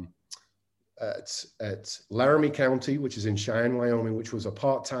 At Laramie County, which is in Cheyenne, Wyoming, which was a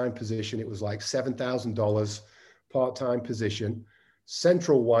part-time position. It was like $7,000 part-time position.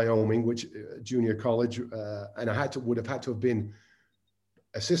 Central Wyoming, which junior college, and I would have had to have been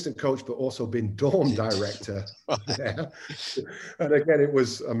assistant coach, but also been dorm director there. And again, it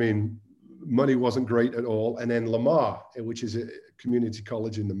was, money wasn't great at all. And then Lamar, which is a community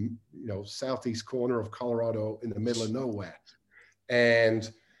college in the, southeast corner of Colorado in the middle of nowhere. And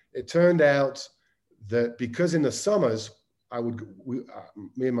it turned out that because in the summers,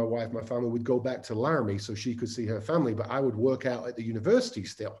 me and my wife, my family would go back to Laramie so she could see her family, but I would work out at the university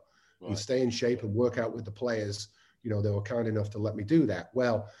still and stay in shape and work out with the players. They were kind enough to let me do that.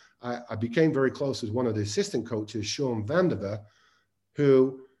 Well, I became very close with one of the assistant coaches, Sean Vandiver,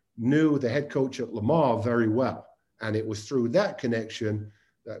 who knew the head coach at Lamar very well. And it was through that connection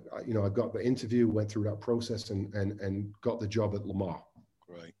that, I got the interview, went through that process and got the job at Lamar.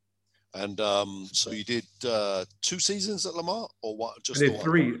 Great. And so you did 2 seasons at Lamar, or what? Just I did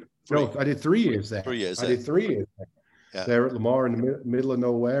 3. No, I did 3 years there. 3 years. I did 3 years there. Yeah. There at Lamar in the middle of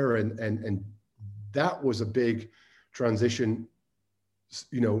nowhere. And that was a big transition,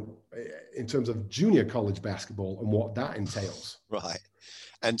 in terms of junior college basketball and what that entails. Right.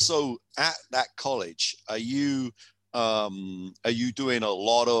 And so at that college, are you doing a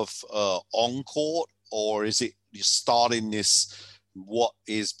lot of on-court, or is it you're starting this, what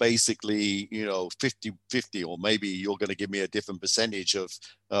is basically, 50-50, or maybe you're going to give me a different percentage of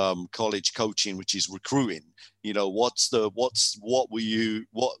college coaching, which is recruiting? What were you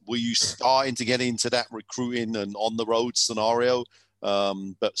starting to get into that recruiting and on the road scenario,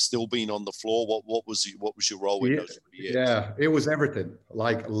 but still being on the floor? What was your role in those years? Yeah, it was everything,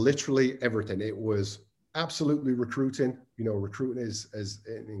 like literally everything. It was absolutely recruiting. You know, recruiting is as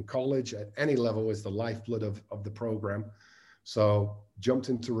in college at any level is the lifeblood of the program. So jumped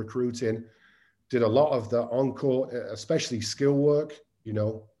into recruiting, did a lot of the on-court, especially skill work, you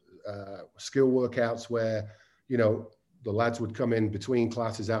know, skill workouts where, you know, the lads would come in between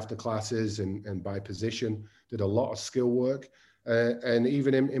classes, after classes, and by position, did a lot of skill work. And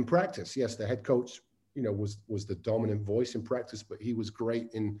even in practice, yes, the head coach, you know, was the dominant voice in practice, but he was great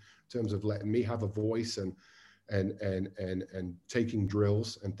in terms of letting me have a voice and taking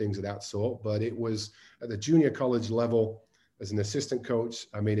drills and things of that sort. But it was at the junior college level as an assistant coach.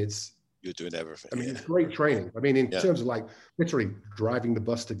 I mean, you're doing everything. I mean, it's great training. I mean, in terms of like literally driving the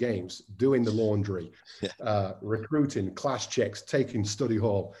bus to games, doing the laundry, recruiting, class checks, taking study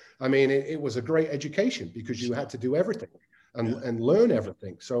hall. I mean, it was a great education because you had to do everything and learn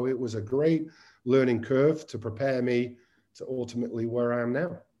everything. So it was a great learning curve to prepare me to ultimately where I am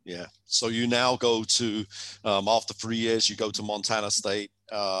now. Yeah. So you now go to, after 3 years, you go to Montana State,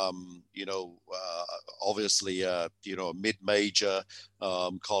 you know, obviously, you know, a mid-major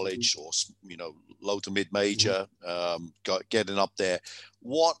college or, you know, low to mid-major, getting up there.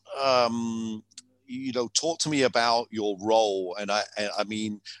 What, you know, talk to me about your role. And I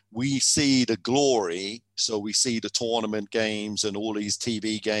mean, we see the glory. So we see the tournament games and all these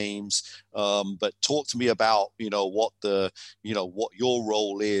TV games. But talk to me about, you know, what your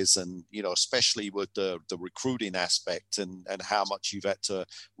role is and, you know, especially with the recruiting aspect and how much you've had to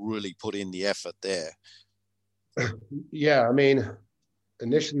really put in the effort there. Yeah. I mean,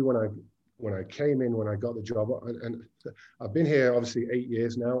 initially when I came in, when I got the job, and I've been here obviously 8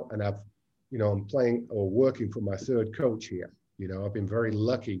 years now, and you know, I'm playing or working for my third coach here. You know, I've been very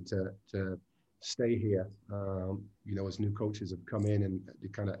lucky to stay here, you know, as new coaches have come in and the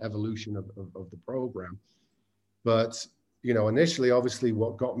kind of evolution of the program. But, you know, initially, obviously,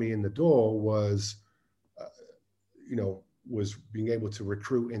 what got me in the door was, you know, was being able to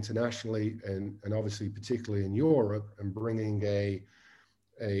recruit internationally and obviously particularly in Europe and bringing a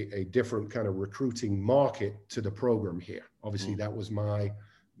different kind of recruiting market to the program here. Obviously, that was my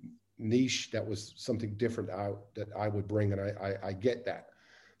niche. That was something different that I would bring, and I get that.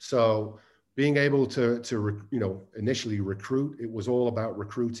 So being able to you know, initially recruit, it was all about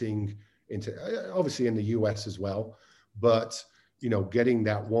recruiting into obviously in the US as well, but you know, getting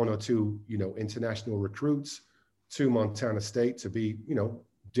that one or two, you know, international recruits to Montana State to be, you know,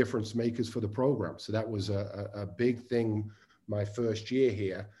 difference makers for the program. So that was a big thing my first year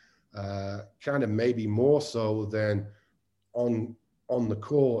here, kind of maybe more so than on the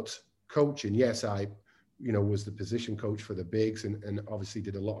court coaching. Yes, I, you know, was the position coach for the bigs and obviously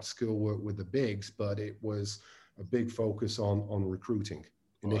did a lot of skill work with the bigs, but it was a big focus on recruiting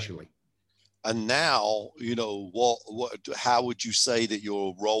initially. Right. And now, you know, how would you say that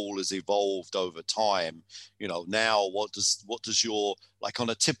your role has evolved over time? You know, now what does your, like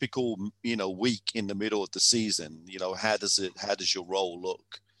on a typical, you know, week in the middle of the season, you know, how does your role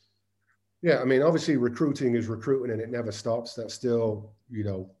look? Yeah, I mean, obviously recruiting is recruiting and it never stops. That's still, you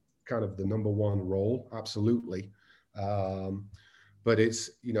know, kind of the number one role. Absolutely. But it's,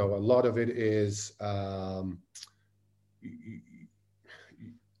 you know, a lot of it is,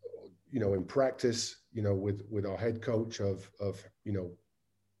 you know, in practice, you know, with our head coach of, you know,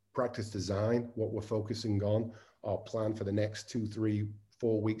 practice design, what we're focusing on, our plan for the next 2, 3,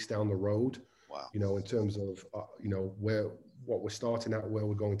 4 weeks down the road. Wow. You know, in terms of, you know, what we're starting at, where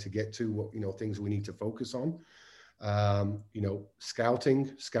we're going to get to, what, you know, things we need to focus on. You know, scout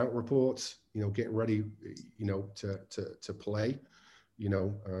reports, you know, getting ready, you know, to play, you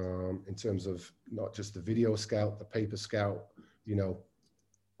know, in terms of not just the video scout, the paper scout, you know,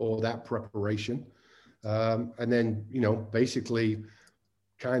 all that preparation. And then, you know, basically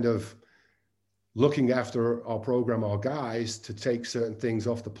kind of looking after our program, our guys, to take certain things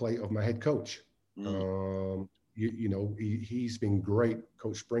off the plate of my head coach. You know, he's been great.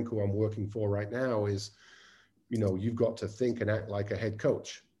 Coach Sprinkle, I'm working for right now, is, you know, you've got to think and act like a head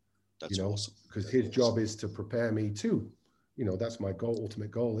coach. That's you know, awesome. Because his job is to prepare me to, you know, that's my goal.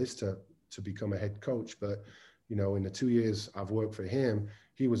 Ultimate goal is to become a head coach. But, you know, in the 2 years I've worked for him,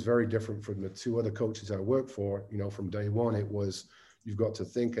 he was very different from the 2 other coaches I worked for. You know, from day one, it was, you've got to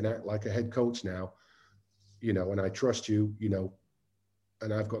think and act like a head coach now, you know, and I trust you, you know,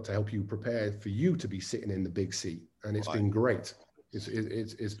 and I've got to help you prepare for you to be sitting in the big seat. And it's been great.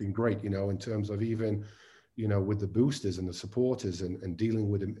 It's been great, you know, in terms of even, you know, with the boosters and the supporters and dealing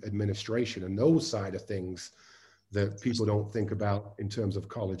with administration and those side of things that people don't think about in terms of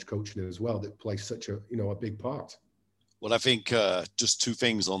college coaching as well, that play such a, you know, a big part. Well, I think just 2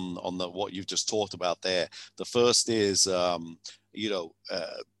 things on what you've just talked about there. The first is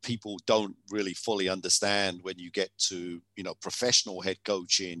people don't really fully understand when you get to, professional head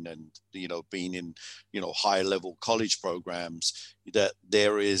coaching and, being in, high level college programs, that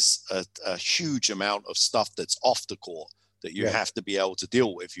there is a huge amount of stuff that's off the court that you have to be able to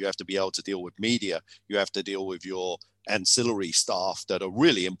deal with. You have to be able to deal with media. You have to deal with your ancillary staff that are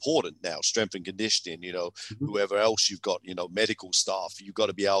really important now, strength and conditioning, whoever else you've got, medical staff, you've got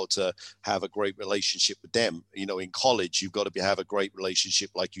to be able to have a great relationship with them. In college, you've got to have a great relationship,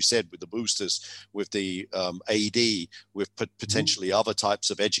 like you said, with the boosters, with the AD, with potentially other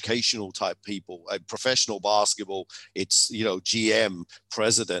types of educational type people. Professional basketball, it's, GM,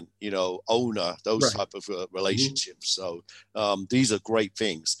 president, owner, those type of relationships. So these are great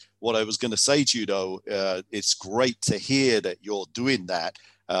things. What I was going to say to you, though, it's great to hear that you're doing that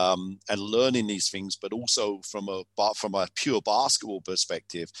and learning these things, but also from a pure basketball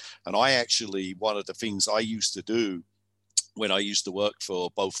perspective. And one of the things I used to do when I used to work for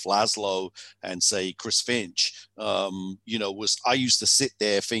both Laszlo and, say, Chris Finch, was I used to sit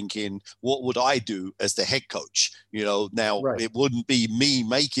there thinking, what would I do as the head coach? Now it wouldn't be me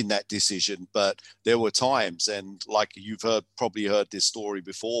making that decision, but there were times, and like you've probably heard this story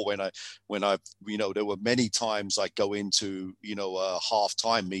before, when I there were many times I'd go into, a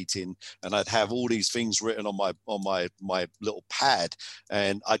halftime meeting and I'd have all these things written on my little pad,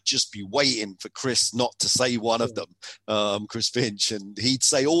 and I'd just be waiting for Chris not to say one of them. Chris Finch, and he'd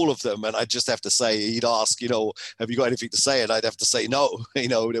say all of them, and I'd just have to say, he'd ask, have you got anything to say? And I'd have to say no.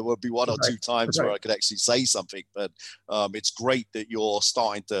 There would be one or two times where I could actually say something, but it's great that you're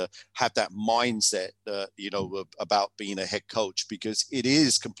starting to have that mindset, about being a head coach, because it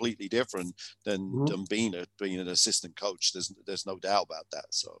is completely different than being an assistant coach. There's no doubt about that.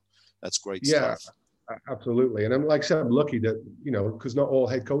 So that's great stuff. Absolutely. And like I said, I'm lucky that, because not all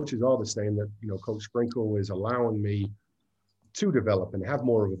head coaches are the same, that, Coach Sprinkle is allowing me to develop and have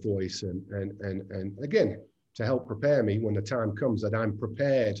more of a voice, and again, to help prepare me when the time comes that I'm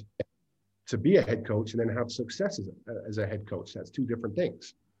prepared to be a head coach and then have success as a head coach. That's two different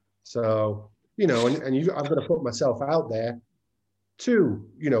things. So, I've got to put myself out there too,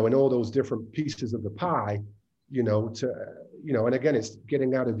 in all those different pieces of the pie, and again, it's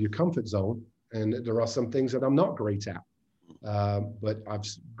getting out of your comfort zone. And there are some things that I'm not great at. But I've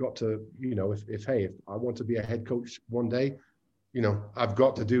got to, if I want to be a head coach one day, I've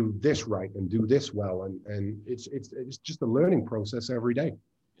got to do this right and do this well. And it's just a learning process every day.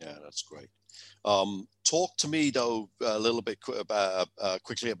 Yeah, that's great. Talk to me though a little bit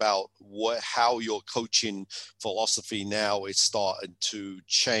quickly about how your coaching philosophy now is starting to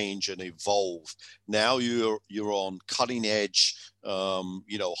change and evolve. Now you're on cutting edge,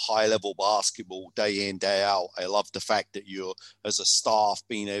 high level basketball day in, day out. I love the fact that you're, as a staff,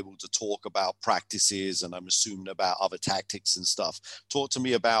 being able to talk about practices, and I'm assuming about other tactics and stuff. Talk to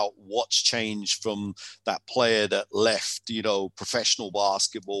me about what's changed from that player that left, professional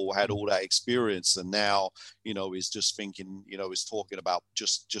basketball, had all that experience, and now, is just thinking, is talking about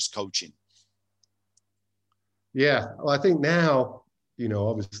just coaching. Yeah. Well, I think now,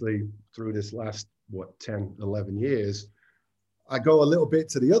 obviously through this last, 10, 11 years, I go a little bit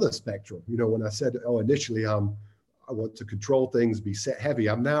to the other spectrum. When I said, initially I want to control things, be set heavy,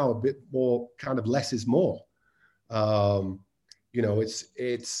 I'm now a bit more kind of less is more.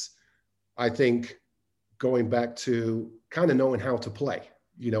 It's, I think, going back to kind of knowing how to play,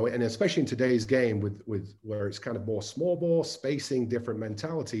 and especially in today's game with where it's kind of more small ball, spacing, different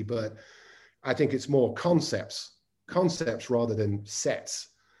mentality, but I think it's more concepts rather than sets,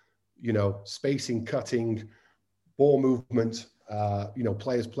 spacing, cutting, ball movement,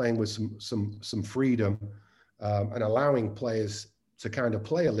 players playing with some freedom, and allowing players to kind of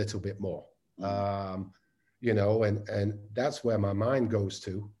play a little bit more, and that's where my mind goes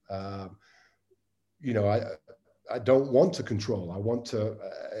to. I don't want to control. I want to,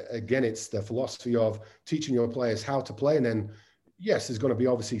 again, it's the philosophy of teaching your players how to play. And then, yes, there's going to be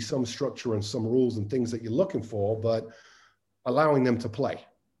obviously some structure and some rules and things that you're looking for, but allowing them to play,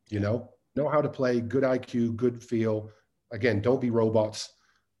 know how to play, good IQ, good feel. Again, don't be robots,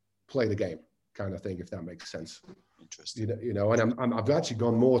 play the game kind of thing, if that makes sense. Interesting. And I've actually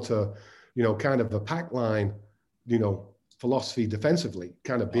gone more to, kind of a pack line, philosophy defensively,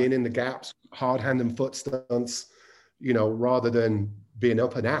 kind of being in the gaps, hard hand and foot stunts, rather than being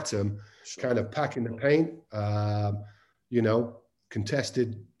up and at them, kind of packing the paint,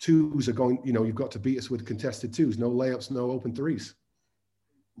 contested twos are going, you've got to beat us with contested twos, no layups, no open threes.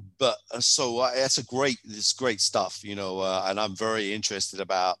 But so it's great stuff, and I'm very interested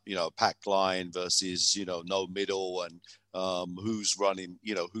about, pack line versus, no middle, and who's running,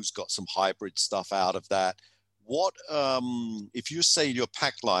 who's got some hybrid stuff out of that. what if you say your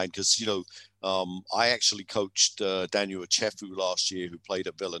pack line, because I actually coached Daniel Achefu last year, who played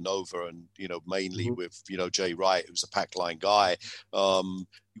at Villanova, and mainly with Jay Wright, who's a pack line guy.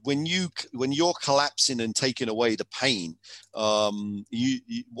 When you're collapsing and taking away the pain,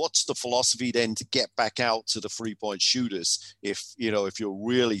 what's the philosophy then to get back out to the 3-point shooters if you're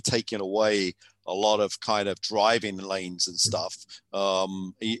really taking away a lot of kind of driving lanes and stuff?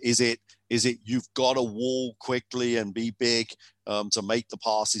 Is it you've got to wall quickly and be big to make the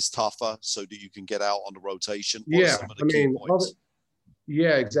passes tougher so that you can get out on the rotation? What are some of the key points?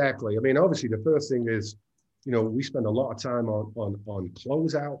 Yeah, exactly. I mean, obviously the first thing is, we spend a lot of time on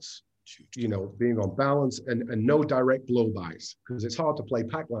closeouts, being on balance and no direct blow-bys, because it's hard to play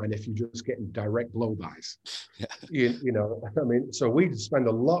pack line if you're just getting direct blow-bys. Yeah. I mean, so we spend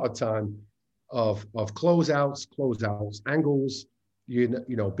a lot of time of closeouts, angles,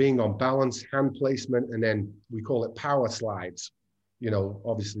 being on balance, hand placement, and then we call it power slides,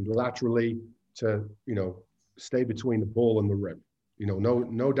 obviously laterally to, stay between the ball and the rim.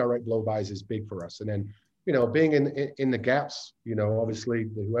 No direct blow-bys is big for us. And then, being in the gaps, obviously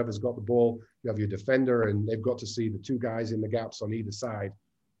whoever's got the ball, you have your defender and they've got to see the two guys in the gaps on either side,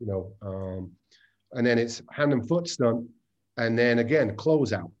 and then it's hand and foot stunt. And then again,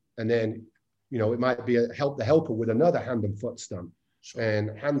 close out. And then, it might be the helper with another hand and foot stunt. Sure.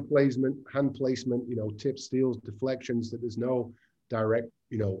 And hand placement, tips, steals, deflections, that there's no direct,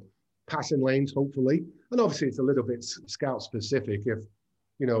 passing lanes, hopefully. And obviously it's a little bit scout specific if,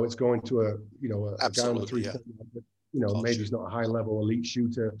 it's going to a guy on the 3-point, maybe he's not a high level elite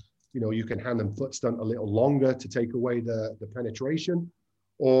shooter, you can hand and foot stunt a little longer to take away the penetration.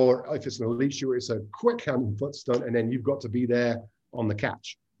 Or if it's an elite shooter, it's a quick hand and foot stunt, and then you've got to be there on the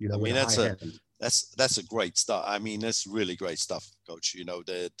catch. I mean, that's a great stuff. I mean, that's really great stuff, Coach.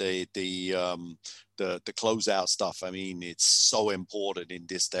 The closeout stuff. I mean, it's so important in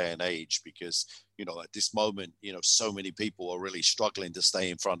this day and age because, at this moment, so many people are really struggling to stay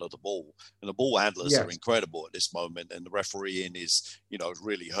in front of the ball, and the ball handlers are incredible at this moment. And the refereeing is,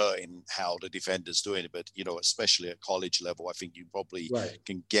 really hurting how the defender's doing it. But, especially at college level, I think you probably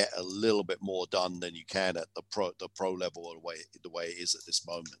can get a little bit more done than you can at the pro level the way it is at this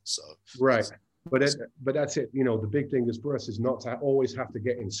moment. So, But that's it. The big thing is for us is not to always have to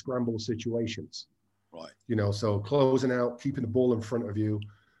get in scramble situations. Right. So closing out, keeping the ball in front of you.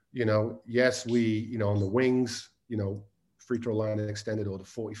 Yes, we, on the wings, free throw line extended or the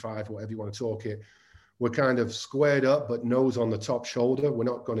 45, whatever you want to talk it. We're kind of squared up, but nose on the top shoulder. We're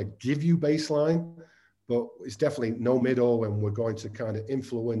not going to give you baseline, but it's definitely no middle, and we're going to kind of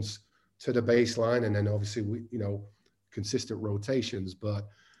influence to the baseline. And then obviously we, consistent rotations, but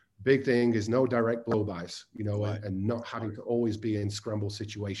big thing is no direct blow-bys, and not having to always be in scramble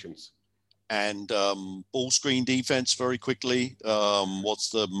situations. And ball screen defense very quickly. What's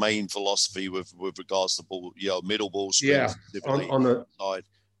the main philosophy with regards to ball, middle ball screens? On the side.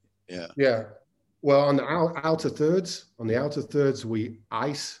 Yeah. Well, on the outer thirds, we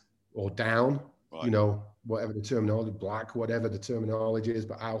ice or down, whatever the terminology, black, whatever the terminology is,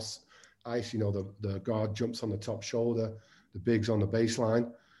 but ice, the guard jumps on the top shoulder, the big's on the baseline.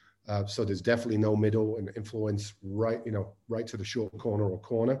 So there's definitely no middle and influence right to the short corner or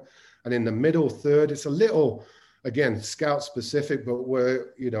corner. And in the middle third, it's a little, again, scout specific, but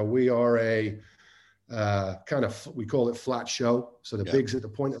we are a we call it flat show. So the big's at the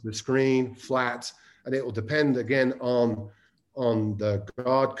point of the screen, flat, and it will depend again on the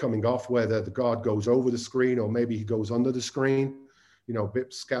guard coming off, whether the guard goes over the screen or maybe he goes under the screen,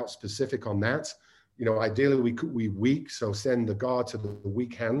 bit scout specific on that. Ideally we weak, so send the guard to the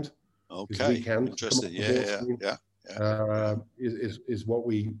weak hand. Okay. Weak hand, interesting. Is what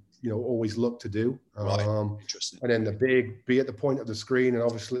we always look to do. Interesting. And then the big be at the point of the screen and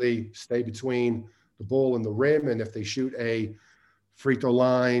obviously stay between the ball and the rim. And if they shoot a free throw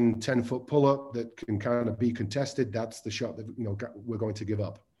line 10-foot pull up that can kind of be contested, that's the shot that we're going to give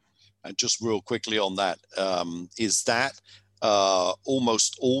up. And just real quickly on that, is that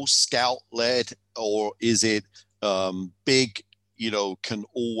almost all scout led, or is it big, can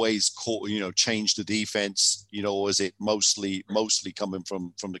always change the defense, or is it mostly coming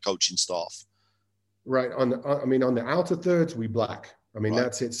from the coaching staff? Right. On the outer thirds, we black.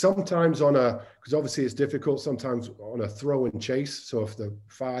 That's it. Sometimes because obviously it's difficult, sometimes on a throw and chase. So if the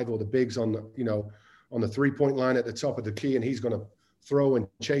 5 or the big's on the 3-point line at the top of the key and he's going to throw and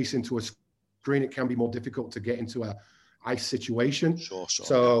chase into a screen, it can be more difficult to get into a ice situation. Sure.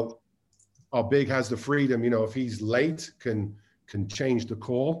 So our big has the freedom, if he's late, can change the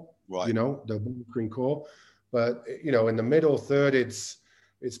call, the ball screen call. But, in the middle third, it's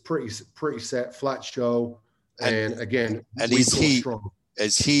pretty set, flat show. And again, and is he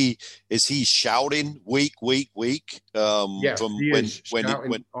shouting week? Yes, From he when is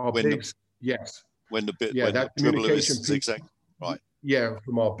shouting our bigs. Yes. When the That communication is zigzag, right? Yeah,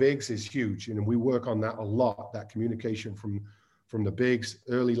 from our bigs is huge, and we work on that a lot. That communication from the bigs,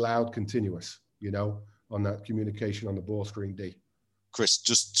 early, loud, continuous. On that communication on the ball screen D. Chris,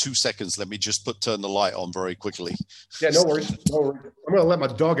 just 2 seconds. Let me just turn the light on very quickly. Yeah, no worries. No worries. I'm going to let my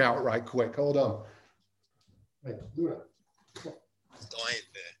dog out right quick. Hold on. Hey, do that. Dying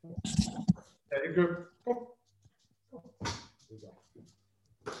there. Yeah, you're good.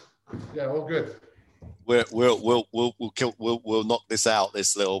 Yeah, all good. We'll knock this out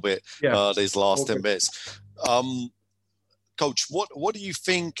this little bit. Yeah. These last 10 minutes. Coach, what do you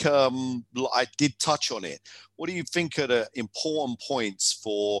think? I did touch on it. What do you think are the important points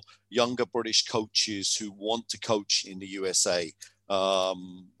for younger British coaches who want to coach in the USA?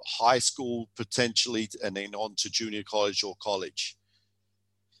 High school potentially, and then on to junior college or college.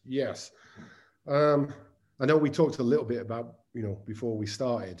 Yes, I know we talked a little bit about before we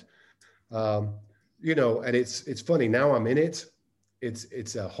started. And it's funny now I'm in it.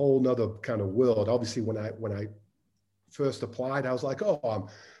 It's a whole nother kind of world. Obviously, when I first applied, I was like, oh, I'm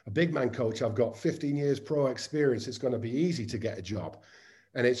a big man coach. I've got 15 years pro experience. It's going to be easy to get a job.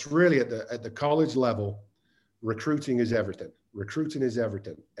 And it's really at the college level, recruiting is everything. Recruiting is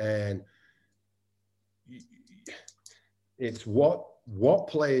everything. And it's what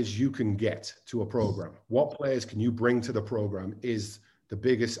players you can get to a program. What players can you bring to the program is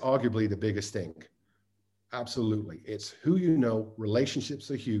arguably the biggest thing. Absolutely. It's who relationships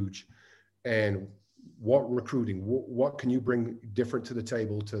are huge, and what recruiting, what can you bring different to the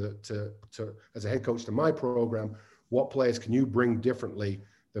table to as a head coach to my program? What players can you bring differently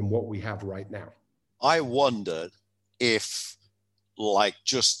than what we have right now? I wondered if,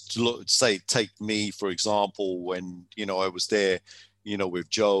 just take me, for example, when, I was there, with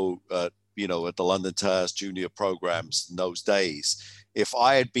Joe, at the London Tars junior programs in those days, if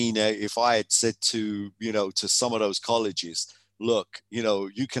I had said to some of those colleges, look,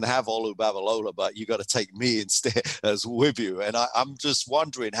 you can have Olu Babalola, but you got to take me instead as with you. And I'm just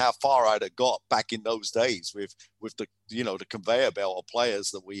wondering how far I'd have got back in those days with the, the conveyor belt of players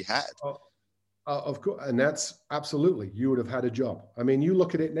that we had. Of course. And that's absolutely, you would have had a job. I mean, you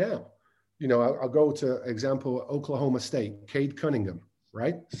look at it now, I'll go to example, Oklahoma State, Cade Cunningham,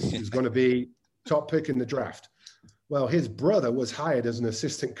 right? Who's going to be top pick in the draft. Well, his brother was hired as an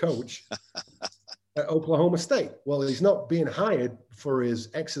assistant coach at Oklahoma State. Well, he's not being hired for his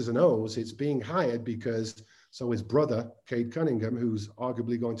X's and O's. It's being hired because his brother, Cade Cunningham, who's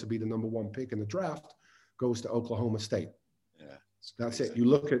arguably going to be the number 1 pick in the draft, goes to Oklahoma State. Yeah, that's it. You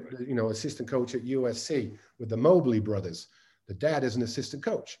look at, assistant coach at USC with the Mobley brothers. The dad is an assistant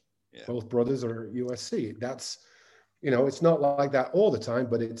coach. Yeah. Both brothers are at USC. That's, it's not like that all the time,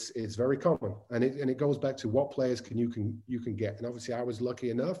 but it's very common. And it goes back to what players you can get. And obviously I was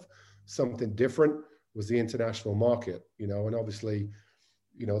lucky enough. Something different was the international market, and obviously,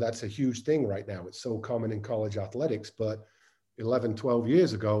 that's a huge thing right now. It's so common in college athletics, but 11, 12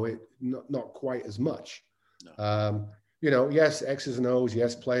 years ago, not quite as much. No. Yes, X's and O's,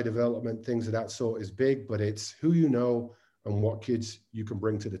 yes, player development, things of that sort is big, but it's who and what kids you can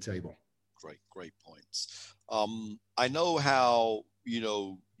bring to the table. Great points. I know how,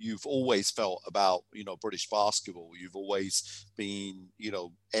 you've always felt about, British basketball. You've always been,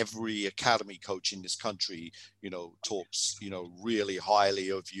 every academy coach in this country, talks, really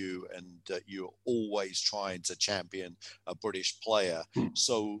highly of you, and you're always trying to champion a British player.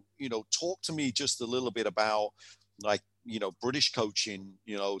 So, talk to me just a little bit about, British coaching,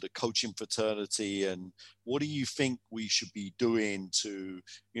 the coaching fraternity, and what do you think we should be doing to,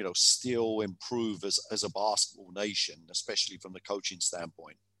 still improve as a basketball nation, especially from the coaching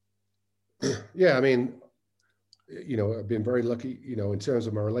standpoint? Yeah, I mean, I've been very lucky, in terms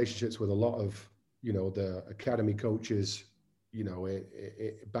of my relationships with a lot of, the academy coaches,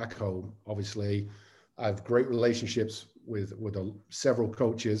 back home. Obviously, I have great relationships with several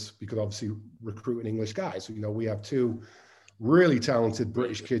coaches, because obviously recruiting English guys. We have 2 really talented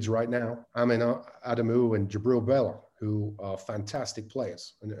British kids right now, Amin Adamu and Jabril Bella, who are fantastic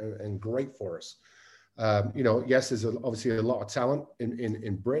players and great for us. Yes, there's obviously a lot of talent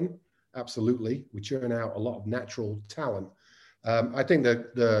in Britain. Absolutely. We churn out a lot of natural talent. I think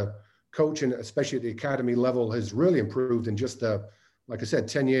that the coaching, especially at the academy level, has really improved in just like I said,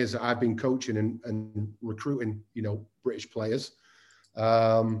 10 years that I've been coaching and recruiting, British players.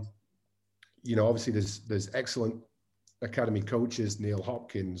 Obviously there's excellent academy coaches, Neil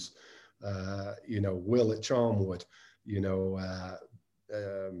Hopkins, Will at Charnwood,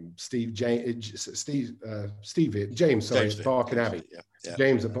 James, sorry, at Barking Abbey. Yeah.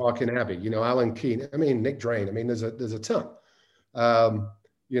 James at Barking Abbey, you know, Alan Keane, I mean, Nick Drain, I mean, there's a ton,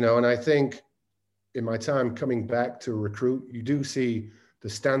 you know, and I think in my time coming back to recruit, you do see the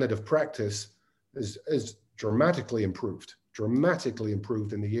standard of practice is dramatically improved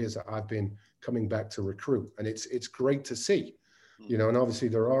in the years that I've been coming back to recruit. And it's great to see, you know, and obviously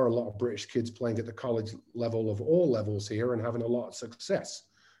there are a lot of British kids playing at the college level of all levels here and having a lot of success,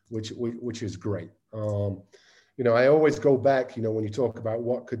 which is great. You know, I always go back, you know, when you talk about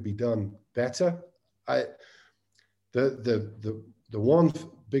what could be done better, the one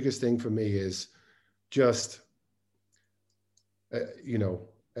biggest thing for me is just, you know,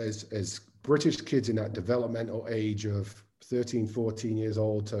 as British kids in that developmental age of 13, 14 years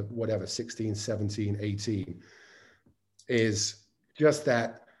old to whatever, 16, 17, 18, is just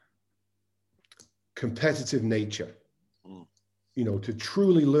that competitive nature. You know, to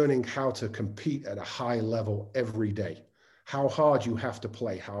truly learning how to compete at a high level every day, how hard you have to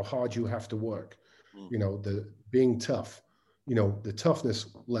play, how hard you have to work, you know, the being tough, you know, the toughness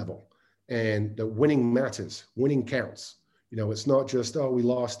level, and the winning matters, winning counts. You know, it's not just, oh, we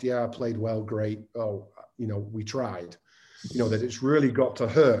lost, yeah, I played well, great, oh, you know, we tried, you know, that it's really got to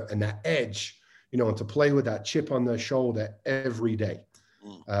hurt, and that edge, you know, and to play with that chip on their shoulder every day.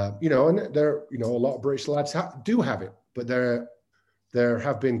 You know, and there, you know, a lot of British lads do have it, but there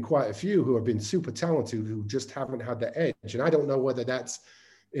have been quite a few who have been super talented who just haven't had the edge. And I don't know whether that's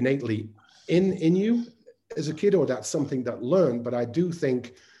innately in you as a kid or that's something that learned, but I do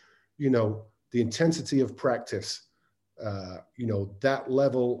think, you know, the intensity of practice, you know, that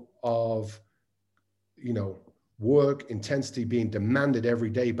level of, you know, work intensity being demanded every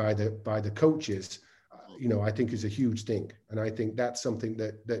day by the coaches, you know, I think is a huge thing. And I think that's something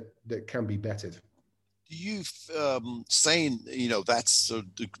that can be bettered. You saying, you know, that's,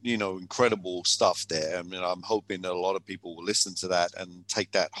 you know, incredible stuff there. I mean, I'm hoping that a lot of people will listen to that and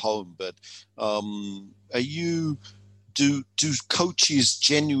take that home. But do coaches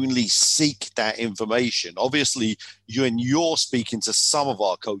genuinely seek that information? Obviously, you're speaking to some of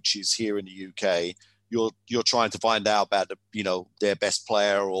our coaches here in the UK. You're trying to find out about you know, their best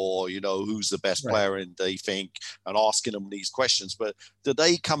player, or, you know, who's the best player, and they think, and asking them these questions. But do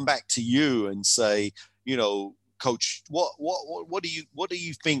they come back to you and say, you know, coach, what do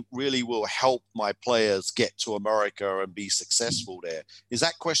you think really will help my players get to America and be successful there? Is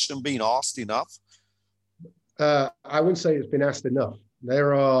that question being asked enough? I wouldn't say it's been asked enough.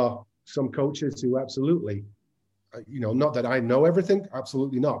 There are some coaches who absolutely, you know, not that I know everything,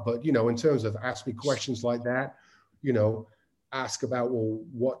 absolutely not. But, you know, in terms of ask me questions like that, you know, ask about, well,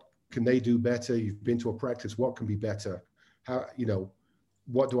 what can they do better? You've been to a practice, what can be better? How, you know,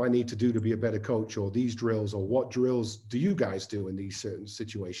 what do I need to do to be a better coach, or these drills, or what drills do you guys do in these certain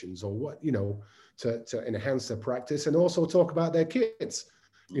situations, or what, you know, to enhance their practice, and also talk about their kids,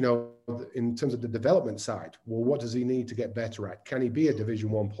 you know, in terms of the development side. Well, what does he need to get better at? Can he be a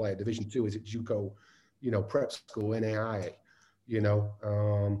Division I player? Division II, is it JUCO, you know, prep school, NAIA, you know?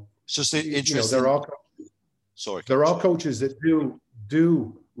 It's just interesting. You know, there are coaches that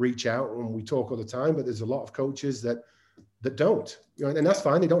do reach out, and we talk all the time, but there's a lot of coaches that don't, you know, and that's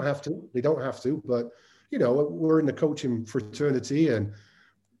fine. They don't have to, but, you know, we're in the coaching fraternity, and,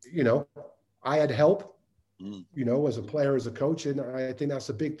 you know, I had help, you know, as a player, as a coach. And I think that's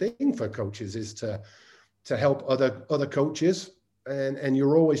a big thing for coaches, is to help other coaches. And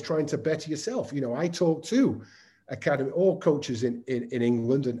you're always trying to better yourself. You know, I talk to all coaches in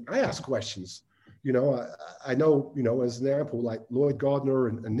England, and I ask questions. You know, I know, you know, as an example, like Lloyd Gardner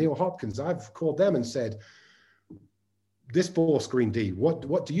and Neil Hopkins, I've called them and said, this ball screen D,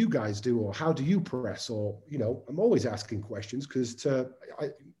 what do you guys do, or how do you press? Or, you know, I'm always asking questions, because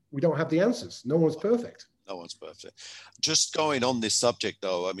we don't have the answers. No one's perfect. No one's perfect. Just going on this subject,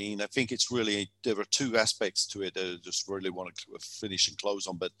 though, I mean, I think it's really, there are two aspects to it that I just really want to finish and close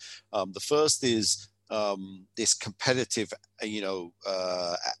on. But the first is this competitive, you know,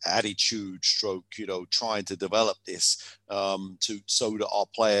 attitude stroke, you know, trying to develop this so that our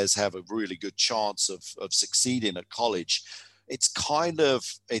players have a really good chance of succeeding at college. It's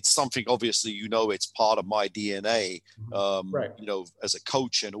something, obviously, you know, it's part of my DNA, you know, as a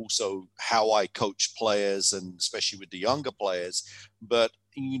coach, and also how I coach players, and especially with the younger players. But,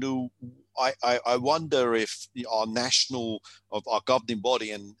 you know, I wonder if our governing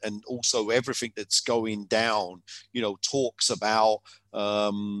body and also everything that's going down, you know, talks about,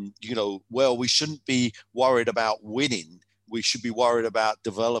 you know, well, we shouldn't be worried about winning. We should be worried about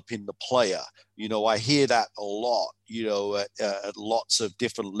developing the player. You know, I hear that a lot, you know, at lots of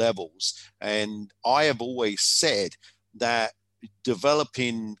different levels. And I have always said that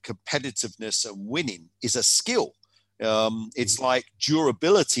developing competitiveness and winning is a skill. It's like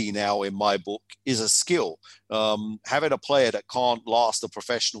durability now in my book is a skill. Having a player that can't last a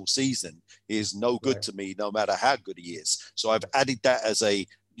professional season is no good to me, no matter how good he is. So I've added that as a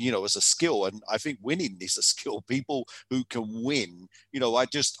skill. And I think winning is a skill. People who can win, I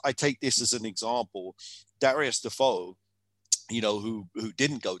take this as an example. Darius Defoe, who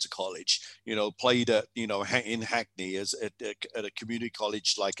didn't go to college, played at, in Hackney at a community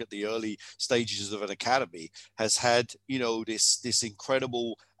college, like at the early stages of an academy, has had, this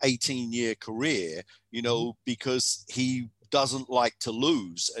incredible 18-year career, because he doesn't like to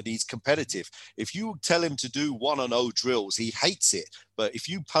lose and he's competitive. If you tell him to do 1-on-0 drills, he hates it. But if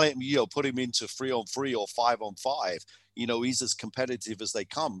you put him into 3-on-3 or 5-on-5, he's as competitive as they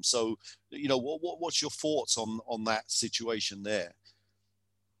come. So, what's your thoughts on that situation there?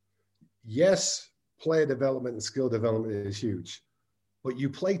 Yes, player development and skill development is huge, but you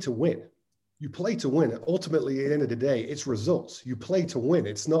play to win. You play to win. Ultimately, at the end of the day, it's results. You play to win.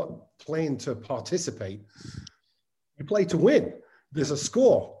 It's not playing to participate. You play to win. There's a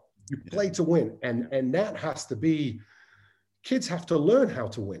score. You play to win. And that has to be, kids have to learn how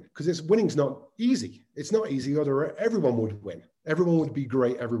to win, because winning's not easy. It's not easy, or everyone would win. Everyone would be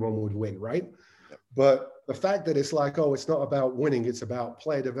great. Everyone would win, right? Yep. But the fact that it's like, it's not about winning, it's about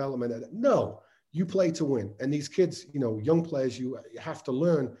player development. No, you play to win. And these kids, young players, you have to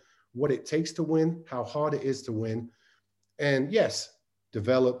learn what it takes to win, how hard it is to win. And yes,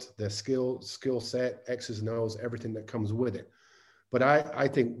 developed their skill set, X's and O's, everything that comes with it. But I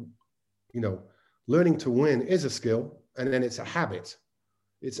think, learning to win is a skill, and then it's a habit.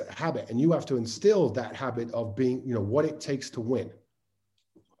 It's a habit, and you have to instill that habit of being, what it takes to win.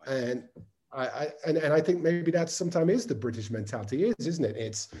 And I think maybe that sometimes is the British mentality, isn't it?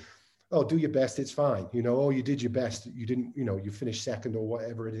 It's, do your best, it's fine. You did your best. You didn't, you finished second or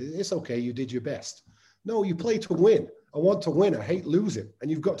whatever it is. It's okay, you did your best. No, you play to win. I want to win. I hate losing.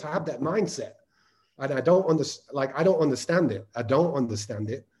 And you've got to have that mindset. And I don't understand it. I don't understand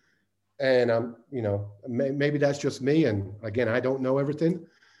it. And maybe that's just me. And again, I don't know everything.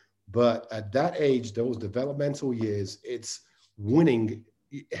 But at that age, those developmental years, it's winning.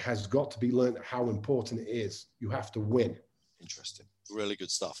 It has got to be learned how important it is. You have to win. Interesting. Really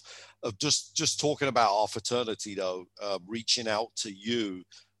good stuff. Just talking about our fraternity, though, reaching out to you.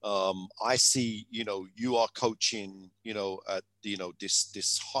 I see, you are coaching, at,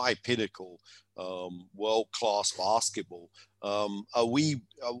 this high pinnacle, world-class basketball. Are we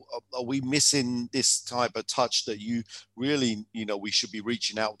missing this type of touch that you really, we should be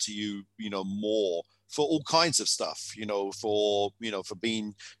reaching out to you, more for all kinds of stuff, for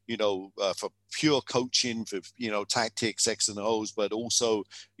being, for pure coaching, for, tactics, X and O's, but also,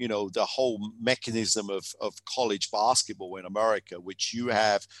 the whole mechanism of college basketball in America, which you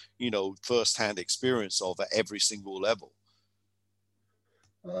have, firsthand experience of at every single level?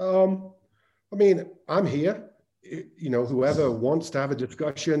 I'm here, whoever wants to have a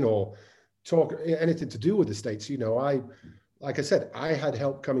discussion or talk anything to do with the States, like I said, I had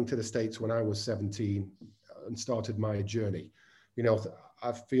help coming to the States when I was 17 and started my journey.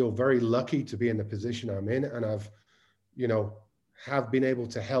 I feel very lucky to be in the position I'm in, and I've, have been able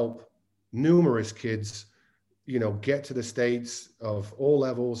to help numerous kids, get to the States of all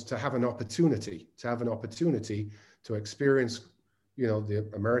levels, to have an opportunity to experience, the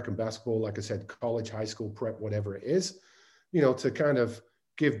American basketball, like I said, college, high school, prep, whatever it is, to kind of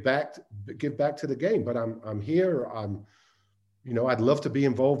give back to the game. But I'm here. I'd love to be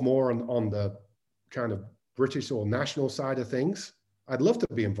involved more on the kind of British or national side of things. I'd love to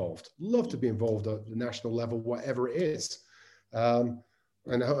be involved at the national level, whatever it is. And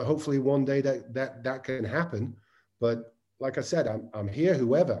hopefully one day that can happen. But like I said, I'm here,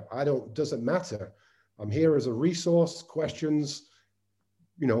 whoever, doesn't matter. I'm here as a resource, questions,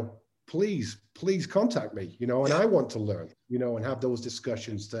 please contact me, and I want to learn, and have those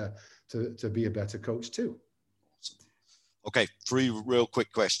discussions to be a better coach too. Okay, 3 real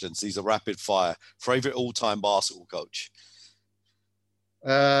quick questions. These are rapid fire. Favorite all-time basketball coach?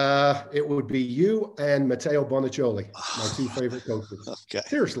 It would be you and Matteo Boniccioli, my 2 favorite coaches. Okay.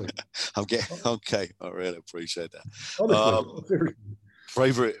 Seriously. Okay. I really appreciate that. Honestly,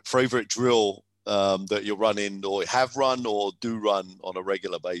 favorite drill that you're running or have run or do run on a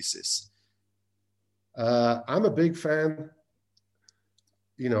regular basis? I'm a big fan,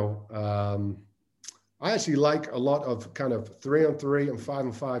 I actually like a lot of kind of 3-on-3 and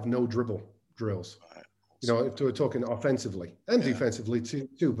 5-on-5 no dribble drills. Right. If we're talking offensively and defensively too,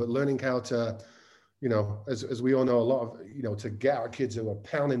 but learning how to, as we all know, a lot of, to get our kids who are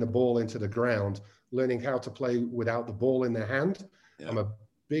pounding the ball into the ground, learning how to play without the ball in their hand. Yeah. I'm a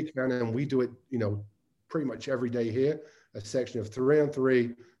big fan, and we do it, pretty much every day here. A section of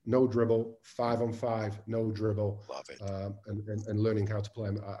 3-on-3, no dribble, 5-on-5, no dribble. Love it. And learning how to play.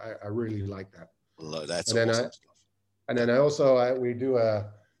 I really like that. That's awesome stuff. And then I also, we do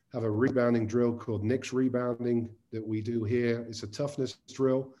have a rebounding drill called Knicks rebounding that we do here. It's a toughness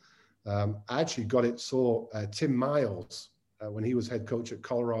drill. I actually saw Tim Miles when he was head coach at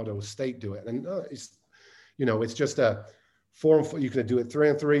Colorado State do it. And it's just a 4-on-4. You can do it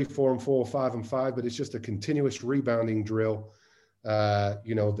 3-on-3, 4-on-4, 5-on-5, but it's just a continuous rebounding drill.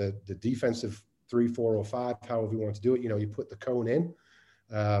 The defensive 3, 4, or 5, however you want to do it. You put the cone in,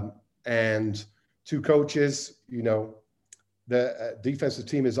 and 2 coaches. The defensive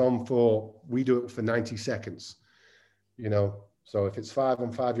team is on we do it for 90 seconds. So if it's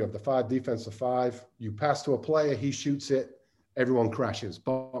 5-on-5, you have the 5 defensive 5. You pass to a player, he shoots it. Everyone crashes,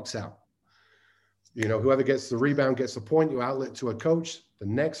 box out. Whoever gets the rebound gets the point. You outlet to a coach. The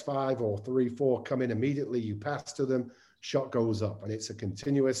next 5 or 3, 4 come in immediately. You pass to them. Shot goes up, and it's a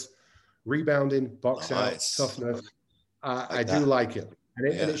continuous rebounding, box out, toughness. I do like it, and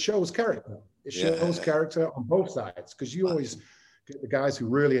it shows character. It shows character on both sides, because you always get the guys who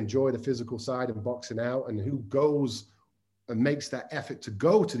really enjoy the physical side and boxing out, and who goes and makes that effort to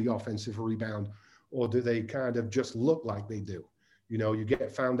go to the offensive rebound, or do they kind of just look like they do? You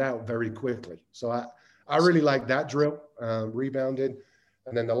get found out very quickly. So I really like that drill, rebounding.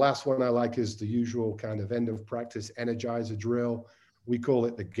 And then the last one I like is the usual kind of end of practice energizer drill. We call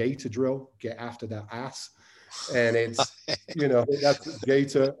it the Gator drill, get after that ass. And it's, that's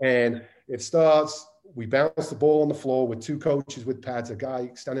Gator. And it starts, we bounce the ball on the floor with 2 coaches with pads. A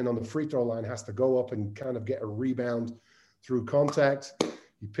guy standing on the free throw line has to go up and kind of get a rebound through contact.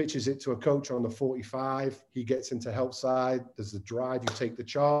 He pitches it to a coach on the 45. He gets into help side. There's the drive. You take the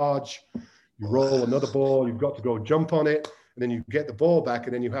charge. You roll another ball. You've got to go jump on it. And then you get the ball back,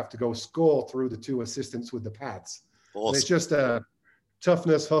 and then you have to go score through the 2 assistants with the pads. Awesome. And it's just a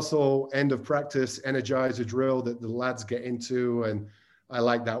toughness, hustle, end of practice, energizer drill that the lads get into. And I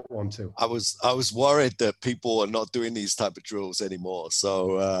like that one too. I was worried that people are not doing these type of drills anymore.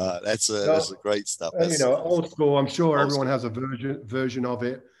 So that's a great stuff. Old school. I'm sure everyone has a version of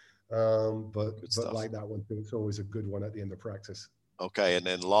it, but like that one too. It's always a good one at the end of practice. Okay, and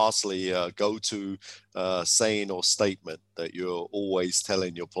then lastly, go to saying or statement that you're always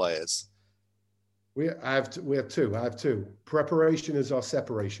telling your players. We have 2. I have 2. Preparation is our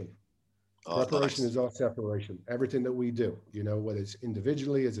separation. Preparation is our separation. Everything that we do, whether it's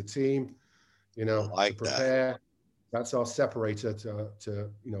individually, as a team, to prepare. That's our separator to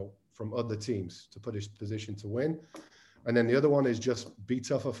from other teams, to put us in position to win. And then the other one is just be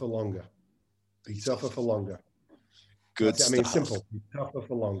tougher for longer. Be tougher for longer. Good stuff. Simple. Be tougher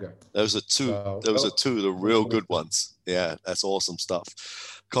for longer. Those are 2. Those are 2 of the real good ones. Yeah, that's awesome stuff.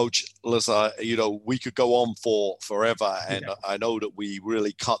 Coach, listen, we could go on for forever, and I know that we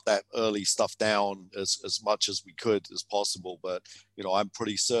really cut that early stuff down as much as we could as possible. But I'm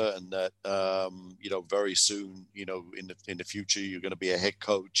pretty certain that very soon, in the future, you're going to be a head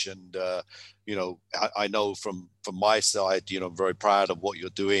coach, and I know from my side, I'm very proud of what you're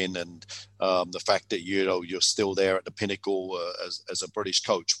doing, and the fact that you're still there at the pinnacle as a British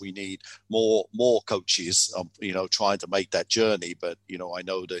coach. We need more coaches, trying to make that journey. But I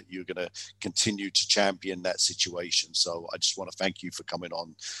know that you're going to continue to champion that situation. So I just want to thank you for coming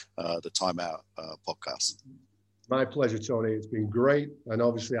on the Time Out podcast. My pleasure, Tony. It's been great. And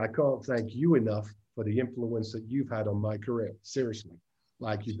obviously I can't thank you enough for the influence that you've had on my career. Seriously,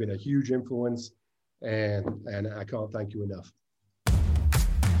 you've been a huge influence, and I can't thank you enough.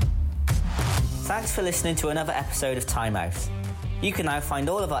 Thanks for listening to another episode of Time Out. You can now find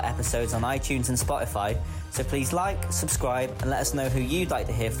all of our episodes on iTunes and Spotify, so please like, subscribe, and let us know who you'd like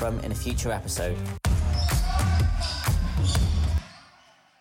to hear from in a future episode.